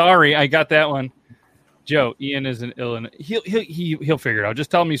said sorry. I got that one. Joe, Ian is in Illinois. He'll figure it out. Just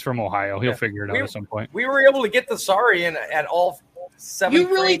tell him he's from Ohio. He'll figure it out at some point. We were able to get the sorry in at all 7 You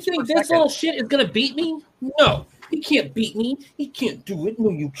really frames think per this second. little shit is gonna beat me? No, he can't beat me. He can't do it.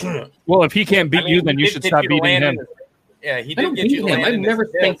 No, you can't. Well, if he can't beat you, then he you did should get stop you to beating land him. in his- Yeah, he I did don't get you beat to him. land I've in never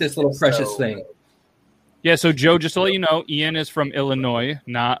his spanked fist, this little precious so- thing. Yeah, so Joe, just to let you know, Ian is from Illinois,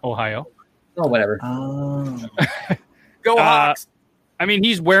 not Ohio. Oh, whatever. Go Hawks. I mean,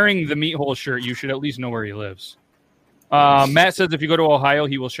 he's wearing the meat hole shirt. You should at least know where he lives. Matt says if you go to Ohio,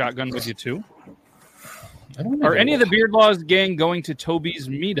 he will shotgun with you too. Are any of the Beard Laws gang going to Toby's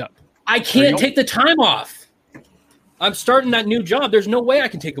meetup? I can't take the time off. I'm starting that new job. There's no way I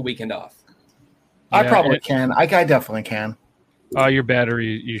can take a weekend off. I probably can. I definitely can. Your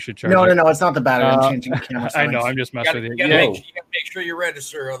battery, you should charge. No, it. it's not the battery. I'm changing the camera I know. settings. I'm just messing with you. You gotta make sure you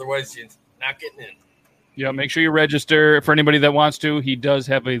register, otherwise you're not getting in. Yeah, make sure you register. For anybody that wants to, he does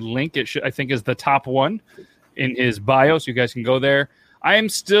have a link. It should, I think, is the top one in his bio, so you guys can go there. I am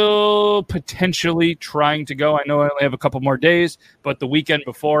still potentially trying to go. I know I only have a couple more days, but the weekend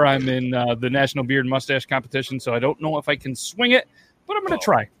before I'm in the National Beard and Mustache Competition, so I don't know if I can swing it, but I'm going to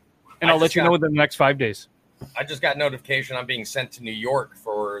try, and I'll let you know within the next 5 days. I just got notification I'm being sent to New York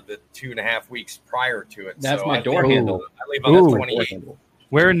for the 2.5 weeks prior to it. That's so my I door leave- handle. I leave on the 28th.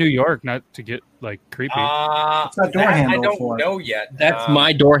 Where in New York? Not to get like creepy. What's that door I handle don't for? know yet. That's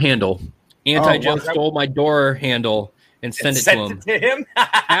my door handle. Anti-Joe well, stole my door handle and sent it to him. to him.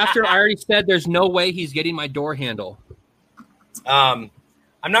 After I already said there's no way he's getting my door handle. I'm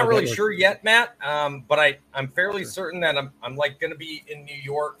not really sure yet, Matt. But I'm fairly certain that I'm like going to be in New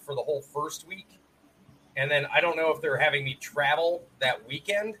York for the whole first week, and then I don't know if they're having me travel that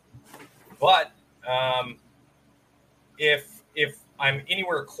weekend. But if I'm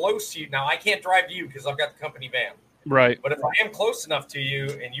anywhere close to you now, I can't drive to you because I've got the company van. Right. But if I am close enough to you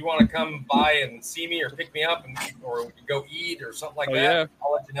and you want to come by and see me or pick me up or we can go eat or something like that, yeah.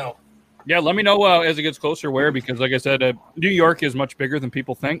 I'll let you know. Yeah, let me know as it gets closer where, because like I said, New York is much bigger than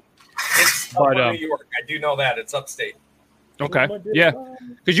people think. It's New York. I do know that. It's upstate. Okay. Yeah.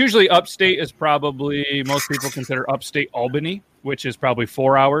 Because usually upstate is probably, most people consider upstate Albany, which is probably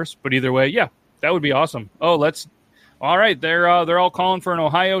 4 hours. But either way, yeah, that would be awesome. All right. They're all calling for an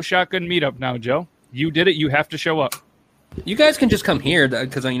Ohio shotgun meetup now, Joe. You did it. You have to show up. You guys can just come here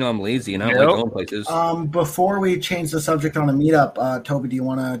because I'm lazy and I don't like going places. Before we change the subject on a meetup, Toby, do you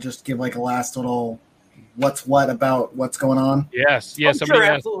want to just give like a last little what's what about what's going on? Yes. Sure,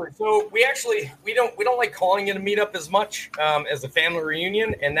 absolutely. So we don't like calling it a meetup as much as a family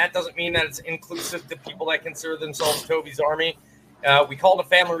reunion, and that doesn't mean that it's inclusive to people that consider themselves Toby's Army. We call it a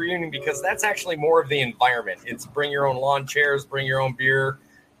family reunion because that's actually more of the environment. It's bring your own lawn chairs, bring your own beer,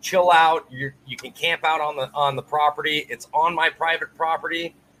 chill out. You can camp out on the property. It's on my private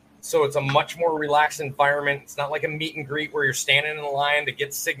property, so it's a much more relaxed environment. It's not like a meet and greet where you're standing in a line to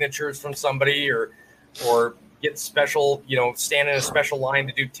get signatures from somebody or get special, stand in a special line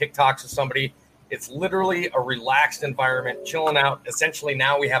to do TikToks with somebody. It's literally a relaxed environment, chilling out. Essentially,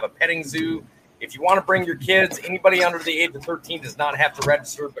 now we have a petting zoo. If you want to bring your kids, anybody under the age of 13 does not have to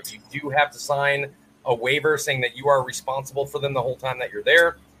register, but you do have to sign a waiver saying that you are responsible for them the whole time that you're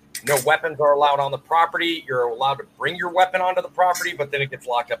there. No weapons are allowed on the property. You're allowed to bring your weapon onto the property, but then it gets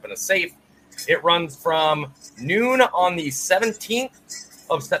locked up in a safe. It runs from noon on the 17th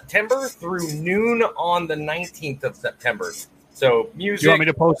of September through noon on the 19th of September. So music. Do you want me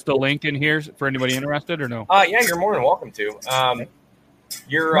to post the link in here for anybody interested or no? Yeah, you're more than welcome to.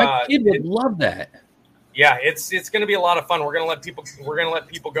 My kid would love that. Yeah, it's going to be a lot of fun. We're going to let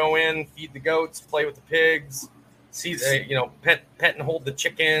people go in, feed the goats, play with the pigs, see pet and hold the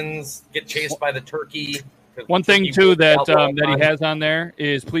chickens, get chased by the turkey. One thing too that he has on there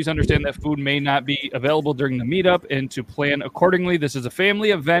is please understand that food may not be available during the meetup and to plan accordingly. This is a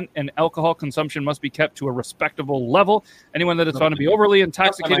family event and alcohol consumption must be kept to a respectable level. Anyone that is found to be overly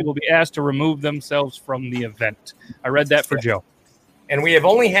intoxicated will be asked to remove themselves from the event. I read that for Joe. And we have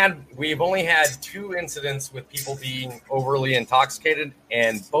only had 2 incidents with people being overly intoxicated,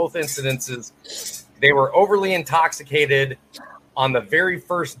 and both incidences, they were overly intoxicated on the very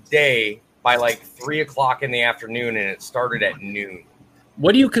first day by like 3:00 in the afternoon, and it started at noon.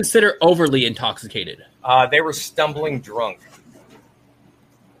 What do you consider overly intoxicated? They were stumbling drunk.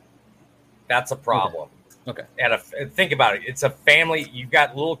 That's a problem. Okay. Think about it. It's a family. You've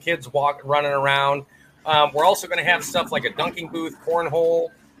got little kids running around. We're also going to have stuff like a dunking booth, cornhole,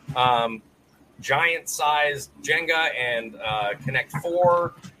 giant-sized Jenga, and Connect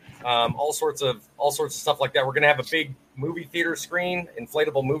 4, all sorts of stuff like that. We're going to have a big movie theater screen,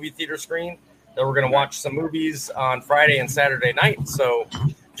 inflatable movie theater screen, that we're going to watch some movies on Friday and Saturday night. So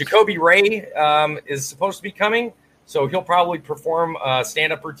Jacoby Ray is supposed to be coming, so he'll probably perform a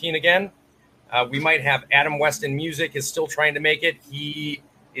stand-up routine again. We might have Adam Weston Music is still trying to make it. He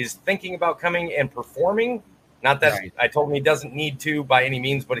is thinking about coming and performing. Not that I told him he doesn't need to by any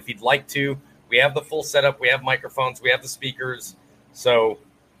means, but if he'd like to, we have the full setup. We have microphones. We have the speakers. So,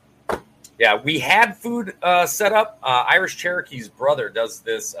 yeah, we had food set up. Irish Cherokee's brother does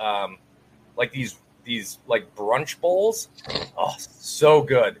this, like these like brunch bowls. Oh, so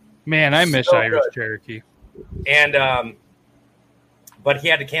good. Man, I miss Irish Cherokee. And but he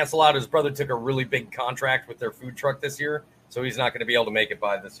had to cancel out. His brother took a really big contract with their food truck this year, so he's not going to be able to make it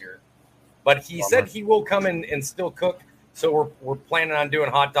by this year. But he said he will come in and still cook. So we're planning on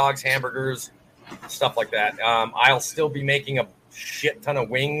doing hot dogs, hamburgers, stuff like that. I'll still be making a shit ton of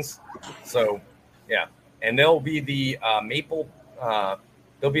wings. So yeah, and they'll be the maple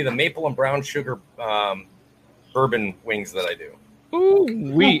and brown sugar bourbon wings that I do. Ooh,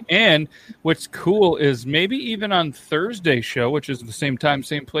 and what's cool is maybe even on Thursday show, which is the same time,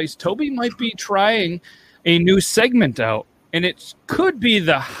 same place, Toby might be trying a new segment out, and it could be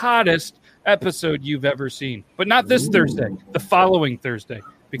the hottest episode you've ever seen, but not this Thursday, the following Thursday,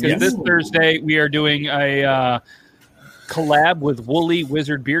 because this Thursday we are doing a collab with Woolly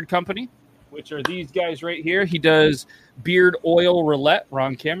Wizard Beard Company, which are these guys right here. He does beard oil roulette.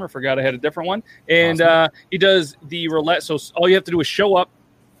 Wrong camera. Forgot I had a different one. And he does the roulette. So all you have to do is show up,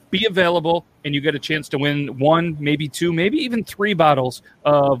 be available, and you get a chance to win 1, maybe 2, maybe even 3 bottles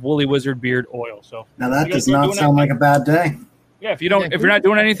of Woolly Wizard beard oil. So now that does not sound like a bad day. Yeah, if you're not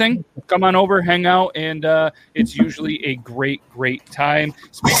doing anything, come on over, hang out, and it's usually a great time.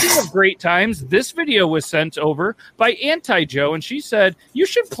 Speaking of great times, this video was sent over by Anti Joe, and she said you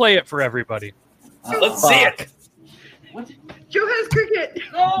should play it for everybody. Let's see it. Joe has cricket.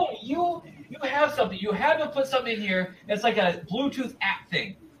 No, you have something. You have to put something in here. It's like a Bluetooth app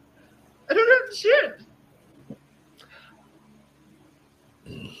thing. I don't have shit.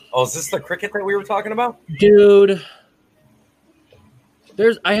 Oh, is this the cricket that we were talking about? Dude.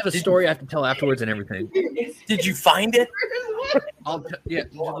 I have a story I have to tell afterwards and everything. Did you find it?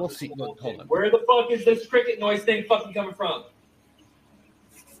 We'll see. Hold on. Where the fuck is this cricket noise thing fucking coming from?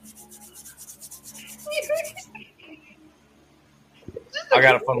 I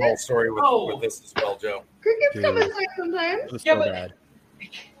got a fun little story with this as well, Joe. Crickets come inside sometimes. Yeah, but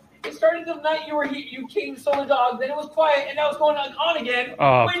it started the night you came stole the dog, then it was quiet, and now it's going on again.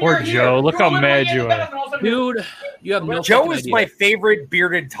 Oh, poor Joe. Look how mad you are. Dude, you have no Joe is my favorite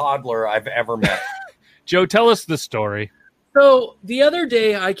bearded toddler I've ever met. Joe, tell us the story. So the other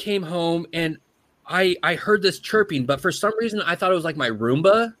day I came home and I heard this chirping, but for some reason I thought it was like my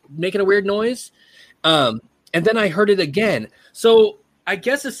Roomba making a weird noise. And then I heard it again. So I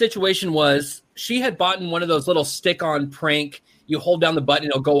guess the situation was she had bought in one of those little stick-on prank. You hold down the button,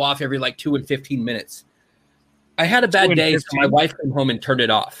 it'll go off every like 2 and 15 minutes. I had a bad day, so my wife came home and turned it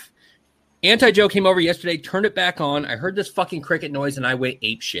off. Anti-Joe came over yesterday, turned it back on. I heard this fucking cricket noise, and I went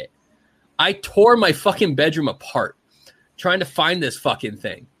ape shit. I tore my fucking bedroom apart trying to find this fucking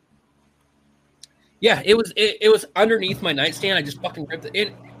thing. Yeah, it was underneath my nightstand. I just fucking ripped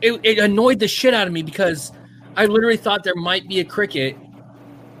it. It annoyed the shit out of me because I literally thought there might be a cricket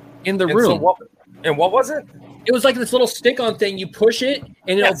in the room. So what was it? It was like this little stick-on thing. You push it,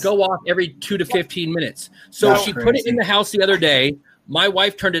 and it'll go off every 2 to 15 minutes. So she put it in the house the other day. My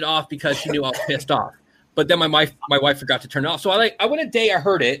wife turned it off because she knew I was pissed off. But then my wife forgot to turn it off. So I went a day, I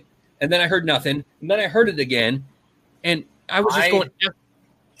heard it, and then I heard nothing, and then I heard it again, and I was just going.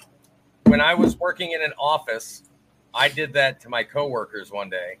 When I was working in an office, I did that to my coworkers one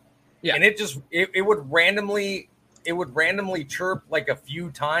day, and it would randomly chirp like a few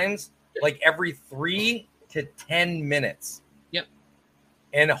times, like every 3 to 10 minutes. Yep.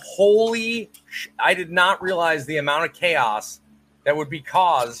 And I did not realize the amount of chaos that would be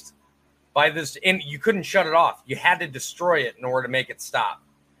caused by this. And you couldn't shut it off. You had to destroy it in order to make it stop.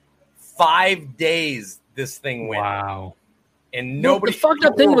 5 days this thing went. Wow. And nobody the fucked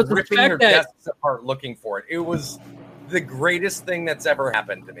up thing was the ripping fact their that desks apart looking for it. It was the greatest thing that's ever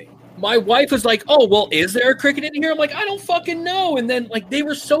happened to me. My wife was like, "Oh, well, is there a cricket in here?" I'm like, "I don't fucking know." And then like they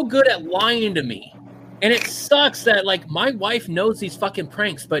were so good at lying to me. And it sucks that like my wife knows these fucking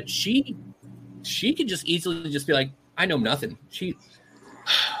pranks, but she could just easily just be like, "I know nothing."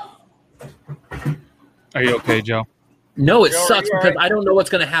 Are you okay, Joe? No, it sucks because I don't know what's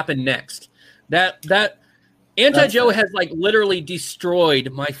going to happen next. That Anti-Joe has like literally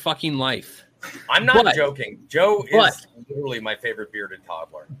destroyed my fucking life. I'm not joking. Joe is literally my favorite bearded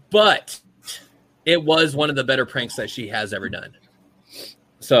toddler. But it was one of the better pranks that she has ever done.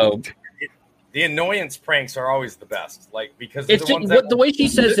 So the annoyance pranks are always the best, like because it's the ones that the way she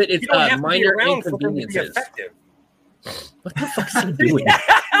says it. It's minor inconveniences. What the fuck is he doing?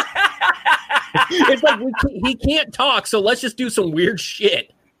 It's like he can't talk, so let's just do some weird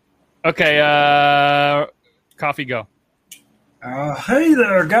shit. Okay, coffee go. Hey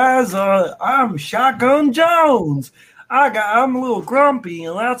there, guys. I'm Shotgun Jones. I'm a little grumpy,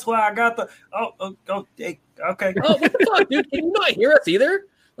 and that's why I got the. Okay. Oh, what the fuck, dude? Can you not hear us either?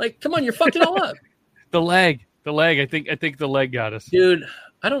 Like, come on, you're fucking all up. The leg. I think the leg got us, dude.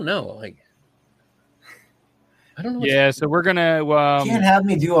 I don't know. Like, I don't know. Yeah, so we're gonna. You can't have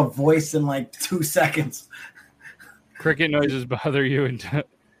me do a voice in like 2 seconds. Cricket noises bother you, and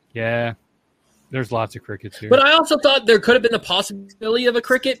yeah, there's lots of crickets here. But I also thought there could have been the possibility of a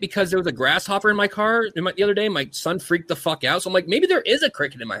cricket because there was a grasshopper in my car the other day. My son freaked the fuck out, so I'm like, maybe there is a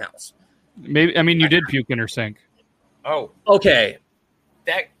cricket in my house. Maybe you did puke in her sink. Oh, okay.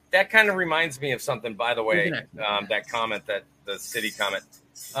 That kind of reminds me of something. By the way, that comment, that the city comment.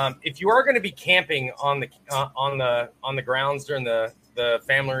 If you are going to be camping on the grounds during the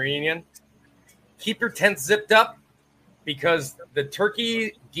family reunion, keep your tent zipped up because the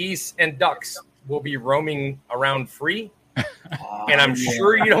turkey, geese, and ducks will be roaming around free. And I'm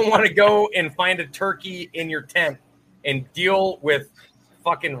sure you don't want to go and find a turkey in your tent and deal with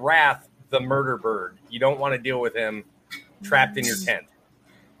fucking Wrath, the murder bird. You don't want to deal with him trapped in your tent.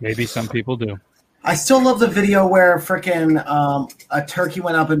 Maybe some people do. I still love the video where freaking a turkey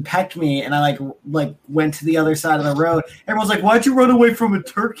went up and pecked me, and I like went to the other side of the road. Everyone's like, "Why'd you run away from a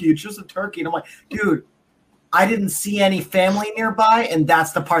turkey? It's just a turkey." And I'm like, "Dude, I didn't see any family nearby, and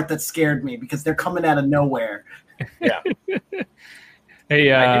that's the part that scared me because they're coming out of nowhere." Yeah.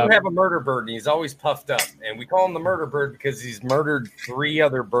 Hey, I do have a murder bird, and he's always puffed up, and we call him the murder bird because he's murdered 3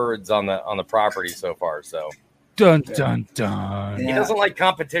 other birds on the property so far. So. Dun dun dun. He doesn't like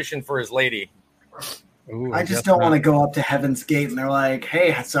competition for his lady. Ooh, I just don't want to go up to Heaven's Gate and they're like,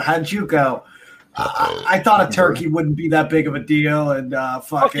 "Hey, so how'd you go?" I thought a turkey wouldn't be that big of a deal, and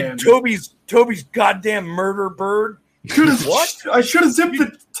fucking Toby's goddamn murder bird. What? I should have zipped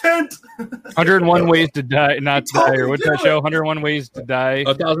the tent. 101 ways to die, not die, or what's that show? 101 ways to die.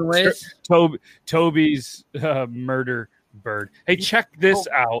 1,000 ways. Toby's murder bird. Hey, check this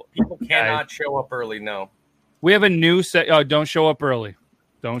out. People cannot show up early. No. We have a new set. Oh, don't show up early.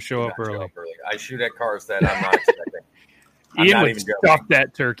 Don't show up early. I shoot at cars that I'm not expecting. Ian would stuff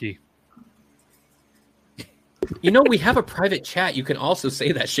that turkey. You know, we have a private chat. You can also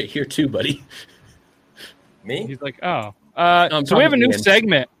say that shit here too, buddy. Me? He's like, oh. So we have a new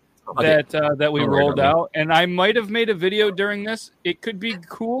segment that we rolled out, and I might have made a video during this. It could be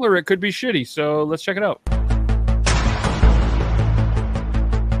cool or it could be shitty. So let's check it out.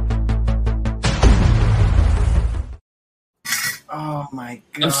 Oh my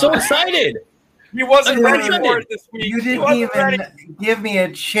god! I'm so excited. He wasn't ready for it this week. You didn't even give me a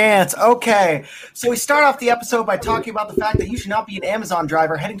chance. Okay, so we start off the episode by talking about the fact that you should not be an Amazon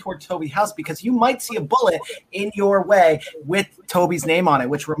driver heading toward Toby's house because you might see a bullet in your way with Toby's name on it,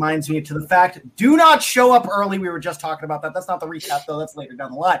 which reminds me to the fact, do not show up early. We were just talking about that. That's not the recap, though. That's later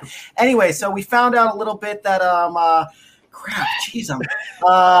down the line. Anyway, so we found out a little bit that,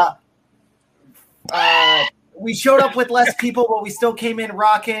 we showed up with less people, but we still came in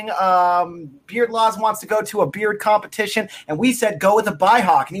rocking. Beard Laws wants to go to a beard competition, and we said go with a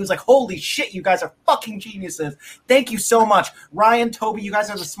Bihawk. And he was like, holy shit, you guys are fucking geniuses. Thank you so much. Ryan, Toby, you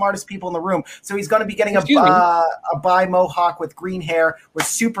guys are the smartest people in the room. So he's going to be getting a Bi Mohawk with green hair. We're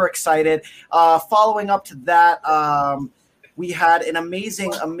super excited. Following up to that, we had an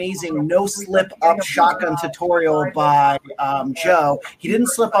amazing no-slip-up shotgun tutorial by Joe. He didn't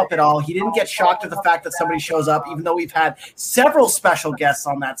slip up at all. He didn't get shocked at the fact that somebody shows up, even though we've had several special guests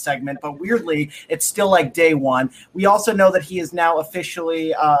on that segment. But weirdly, it's still like day one. We also know that he is now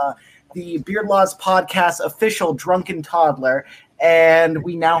officially the Beard Laws podcast official drunken toddler. And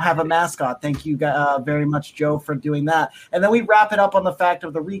we now have a mascot. Thank you very much, Joe, for doing that. And then we wrap it up on the fact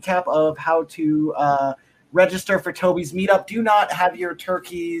of the recap of how to register for Toby's meetup. Do not have your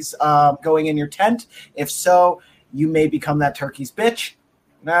turkeys going in your tent. If so, you may become that turkey's bitch.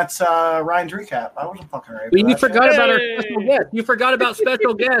 That's Ryan's recap. I wasn't fucking right. You forgot about our special guest. You forgot about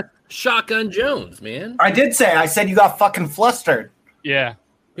special guest Shotgun Jones, man. I said you got fucking flustered. Yeah.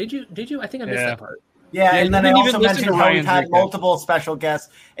 Did you? I think I missed that part. Yeah, and then I also mentioned how we've had multiple special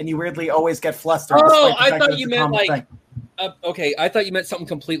guests, and you weirdly always get flustered. Oh, I thought you meant like... okay, I thought you meant something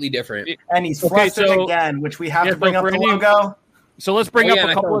completely different. And he's flustered again, which we have to bring up the logo. So let's bring up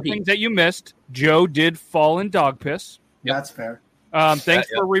a couple of things that you missed. Joe did fall in dog piss. Yep. That's fair. Thanks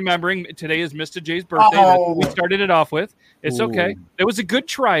for remembering. Today is Mr. J's birthday. That's what we started it off with. It's okay. It was a good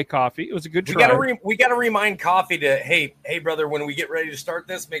try, Coffee. It was a good try. We gotta remind Coffee to hey brother, when we get ready to start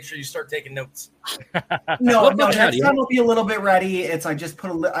this, make sure you start taking notes. No, next time will be a little bit ready. I just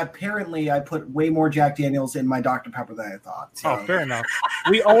put apparently I put way more Jack Daniels in my Dr. Pepper than I thought. So. Oh, fair enough.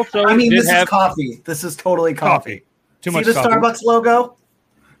 We also this is coffee. This is totally coffee. Too much. See the coffee. Starbucks logo?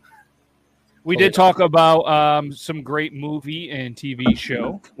 We did talk about some great movie and TV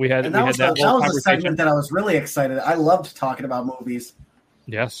show. We had that was a segment that I was really excited. I loved talking about movies.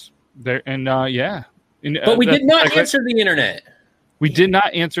 Yes, there and yeah. But we did not answer the internet. We did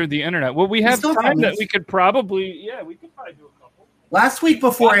not answer the internet. Well, we have time that we could probably do a couple. Last week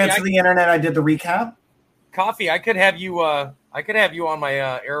before Answer the Internet, I did the recap. Coffee, I could have you on my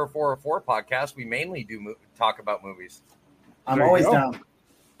Arrow 404 podcast. We mainly do talk about movies. I'm always down.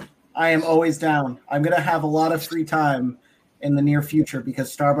 I am always down. I'm going to have a lot of free time in the near future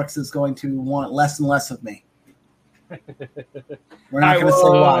because Starbucks is going to want less and less of me. We're not going to say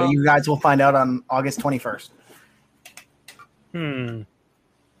why. You guys will find out on August 21st.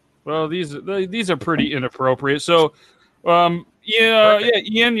 Well, these are pretty inappropriate. So, Ian,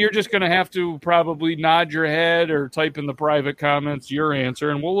 you're just going to have to probably nod your head or type in the private comments your answer,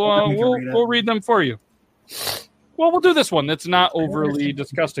 and we'll read them for you. Well, we'll do this one that's not overly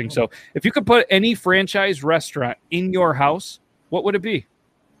disgusting. So if you could put any franchise restaurant in your house, what would it be?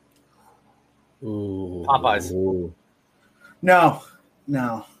 Ooh. Popeyes. Ooh. No.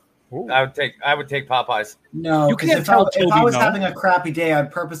 Ooh. I would take Popeyes. No, because if I was having a crappy day,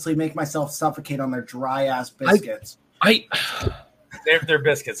 I'd purposely make myself suffocate on their dry-ass biscuits. Their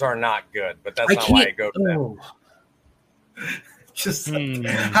biscuits are not good, but that's not why I go to them. Just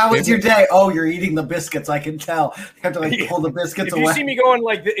how was your day? Oh, you're eating the biscuits. I can tell. You have to pull the biscuits away. If you see me going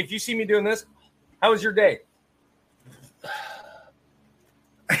if you see me doing this, how was your day?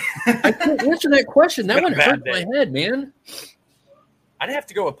 I can't answer that question. That one hurt my head, man. I'd have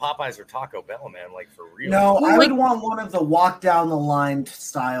to go with Popeyes or Taco Bell, man. For real. No, I would want one of the walk down the line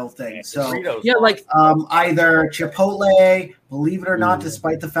style things. So either Chipotle, believe it or not,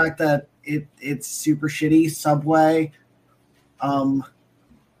 despite the fact that it's super shitty, Subway. Can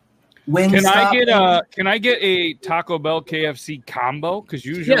I get a Taco Bell KFC combo? Because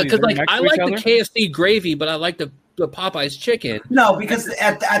usually, because I like the KFC gravy, but I like the Popeyes chicken. No, because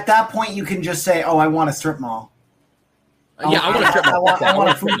at that point you can just say, "Oh, I want a strip mall." I want a strip mall. I want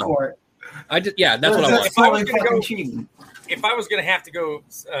a food court. That's what I want. If I was going to have to go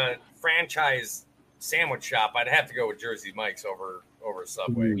franchise sandwich shop, I'd have to go with Jersey Mike's over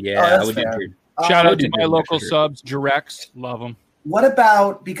Subway. Ooh, I would do. Shout out to my local subs, Jurex. Love them. What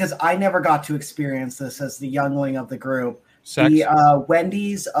about, because I never got to experience this as the youngling of the group, the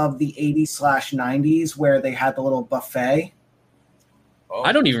Wendy's of the 80s/90s where they had the little buffet? Oh.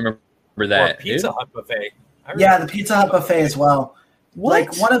 I don't even remember that. Or Pizza Hut buffet. Yeah, the Pizza Hut buffet as well. What?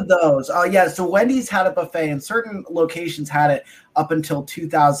 Like one of those. Oh, yeah. So Wendy's had a buffet, and certain locations had it up until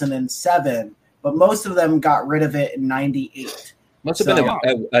 2007, but most of them got rid of it in 98. Must have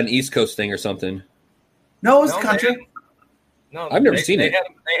been an East Coast thing or something. No, it was country. I've never seen it.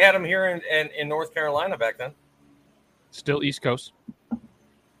 They had them here in North Carolina back then. Still East Coast.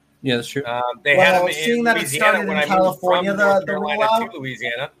 Yeah, that's true. They had them seeing that it started in California, the rollout to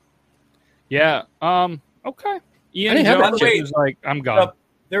Louisiana. Yeah. Okay. Ian Jones is like, I'm gone.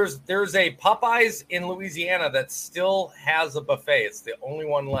 There's a Popeyes in Louisiana that still has a buffet. It's the only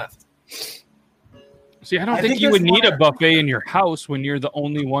one left. See, I don't think you would need a buffet in your house when you're the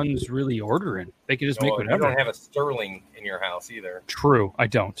only ones really ordering. They could just make whatever. You don't have a Sterling in your house either. True, I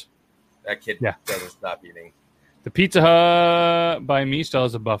don't. That kid doesn't stop eating. The Pizza Hut by me still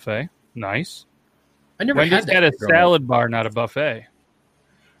has a buffet. Nice. I never had a salad bar, not a buffet.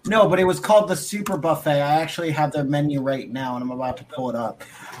 No, but it was called the Super Buffet. I actually have their menu right now, and I'm about to pull it up.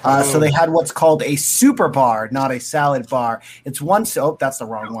 So they had what's called a super bar, not a salad bar. It's one. Oh, that's the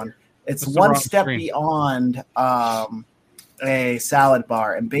wrong one. It's one step beyond a salad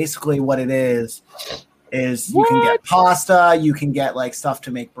bar, and basically what it is you can get pasta, you can get like stuff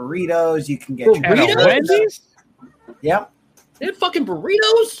to make burritos, you can get Wendy's. Yep, they had fucking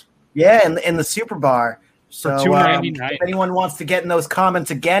burritos. Yeah, in the super bar. So $2.99. If anyone wants to get in those comments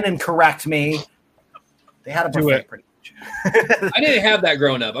again and correct me, they had a buffet pretty much. I didn't have that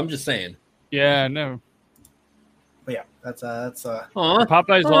growing up. I'm just saying. Yeah, no. But yeah, that's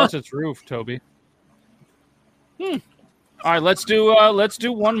Popeyes lost its roof, Toby. All right, let's do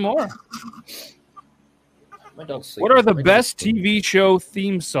one more. What are the best TV show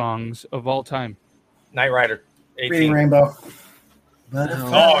theme songs of all time? Knight Rider. 18. Reading Rainbow.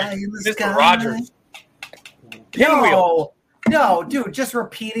 Mr. Rogers. Pinwheel. No, dude, just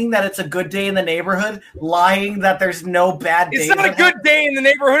repeating that it's a good day in the neighborhood, lying that there's no bad days. It's not a good day in the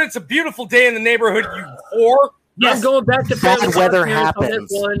neighborhood. It's a beautiful day in the neighborhood, you whore. Yes. I'm going back to Fairly Bad weather Odd Parents on happens.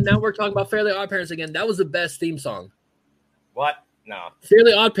 this one. Now we're talking about Fairly Odd Parents again. That was the best theme song. What? No.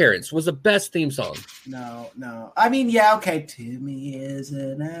 Fairly Odd Parents was the best theme song. No. I mean, yeah, okay. Timmy is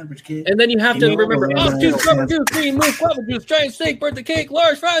an average kid. And then you have to remember, juice, rubber juice, green move, guava juice, giant steak, birthday cake,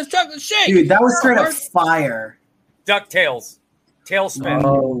 large fries, chocolate shake. Dude, that was straight up fire. DuckTales. Tailspin.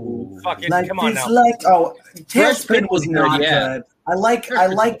 Oh, fucking like come on this, now. like Fresh Tailspin Prince was was not good, yeah. good. I like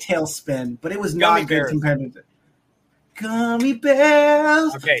Tailspin, but it was Gummy not good bears. compared to Gummy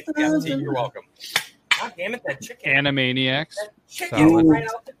Bears. Okay, yeah, you're welcome. God damn it, that chicken. Animaniacs. Dude, right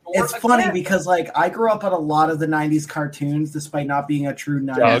out the door it's funny again. because like I grew up on a lot of the '90s cartoons, despite not being a true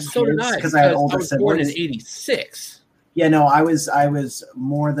Yeah, '90s so did kid I. because I had older I was born in siblings. '86. Yeah, no, I was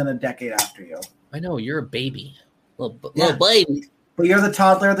more than a decade after you. I know, you're a baby. Little Yeah. baby. But you're the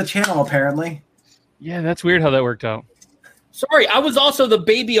toddler of the channel, apparently. Yeah, that's weird how that worked out. Sorry, I was also the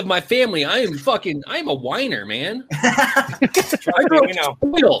baby of my family. I am a whiner, man. I grew up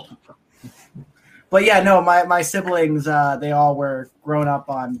spoiled. But yeah, no, my siblings, they all were grown up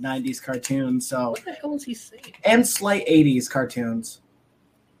on '90s cartoons, so What the hell is he saying? and slight '80s cartoons.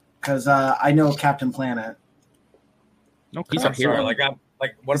 Because I know Captain Planet. No, He's I'm a hero. sorry,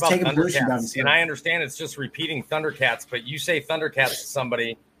 what He's about taking pollution down Thundercats? the And I understand it's just repeating Thundercats, but you say Thundercats to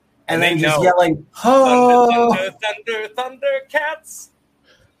somebody, And they then just know. yelling, "Ho!" Thundercats.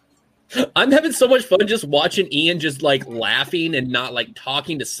 I'm having so much fun just watching Ian just like laughing and not like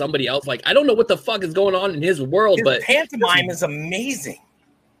talking to somebody else. Like, I don't know what the fuck is going on in his world, His but pantomime is amazing.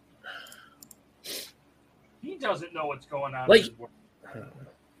 He doesn't know what's going on. Like,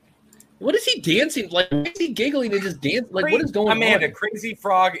 what is he dancing? Like, why is he giggling and just dancing? Like, what is going Amanda, on? Crazy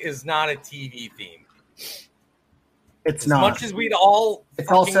Frog is not a TV theme. It's As not. much as we'd all It's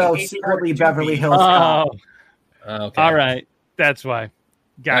fucking also hate secretly cartoon Beverly beats. Hills Cop. Okay. All right. That's why.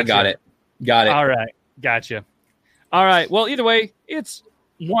 Gotcha. I got it. Got it. All right. Gotcha. All right. Well, either way, it's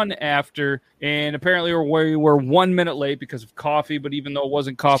 1 after, and apparently we were 1 minute late because of coffee, but even though it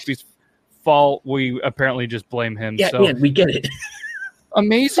wasn't coffee's fault, we apparently just blame him. Yeah, so Ian, we get it.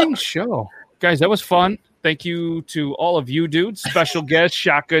 amazing show. Guys, that was fun. Thank you to all of you dudes. Special guest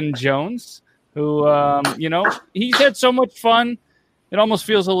Shotgun Jones, who he's had so much fun. It almost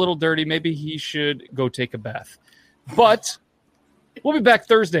feels a little dirty. Maybe he should go take a bath. But we'll be back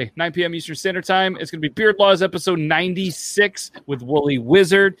Thursday, 9 p.m. Eastern Standard Time. It's going to be Beard Laws episode 96 with Woolly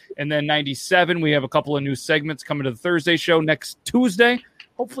Wizard. And then 97, we have a couple of new segments coming to the Thursday show next Tuesday.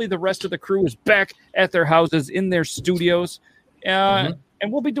 Hopefully the rest of the crew is back at their houses, in their studios. And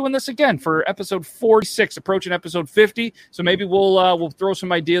we'll be doing this again for episode 46, approaching episode 50. So maybe we'll throw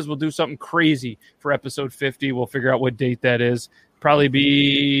some ideas. We'll do something crazy for episode 50. We'll figure out what date that is. Probably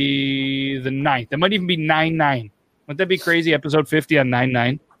be the 9th. It might even be 9/9. Wouldn't that be crazy? Episode 50 on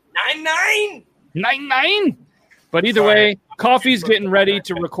 9/9. 9/9. 9/9. But either way, Coffee's getting ready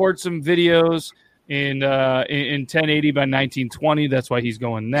to record some videos in 1080 by 1920. That's why he's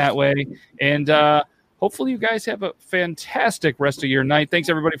going that way. And hopefully you guys have a fantastic rest of your night. Thanks,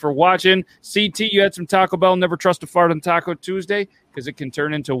 everybody, for watching. CT, you had some Taco Bell. Never trust a fart on Taco Tuesday because it can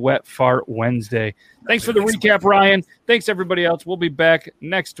turn into Wet Fart Wednesday. Thanks for the recap, Ryan. Thanks, everybody else. We'll be back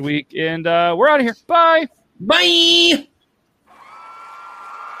next week. And we're out of here. Bye. Bye.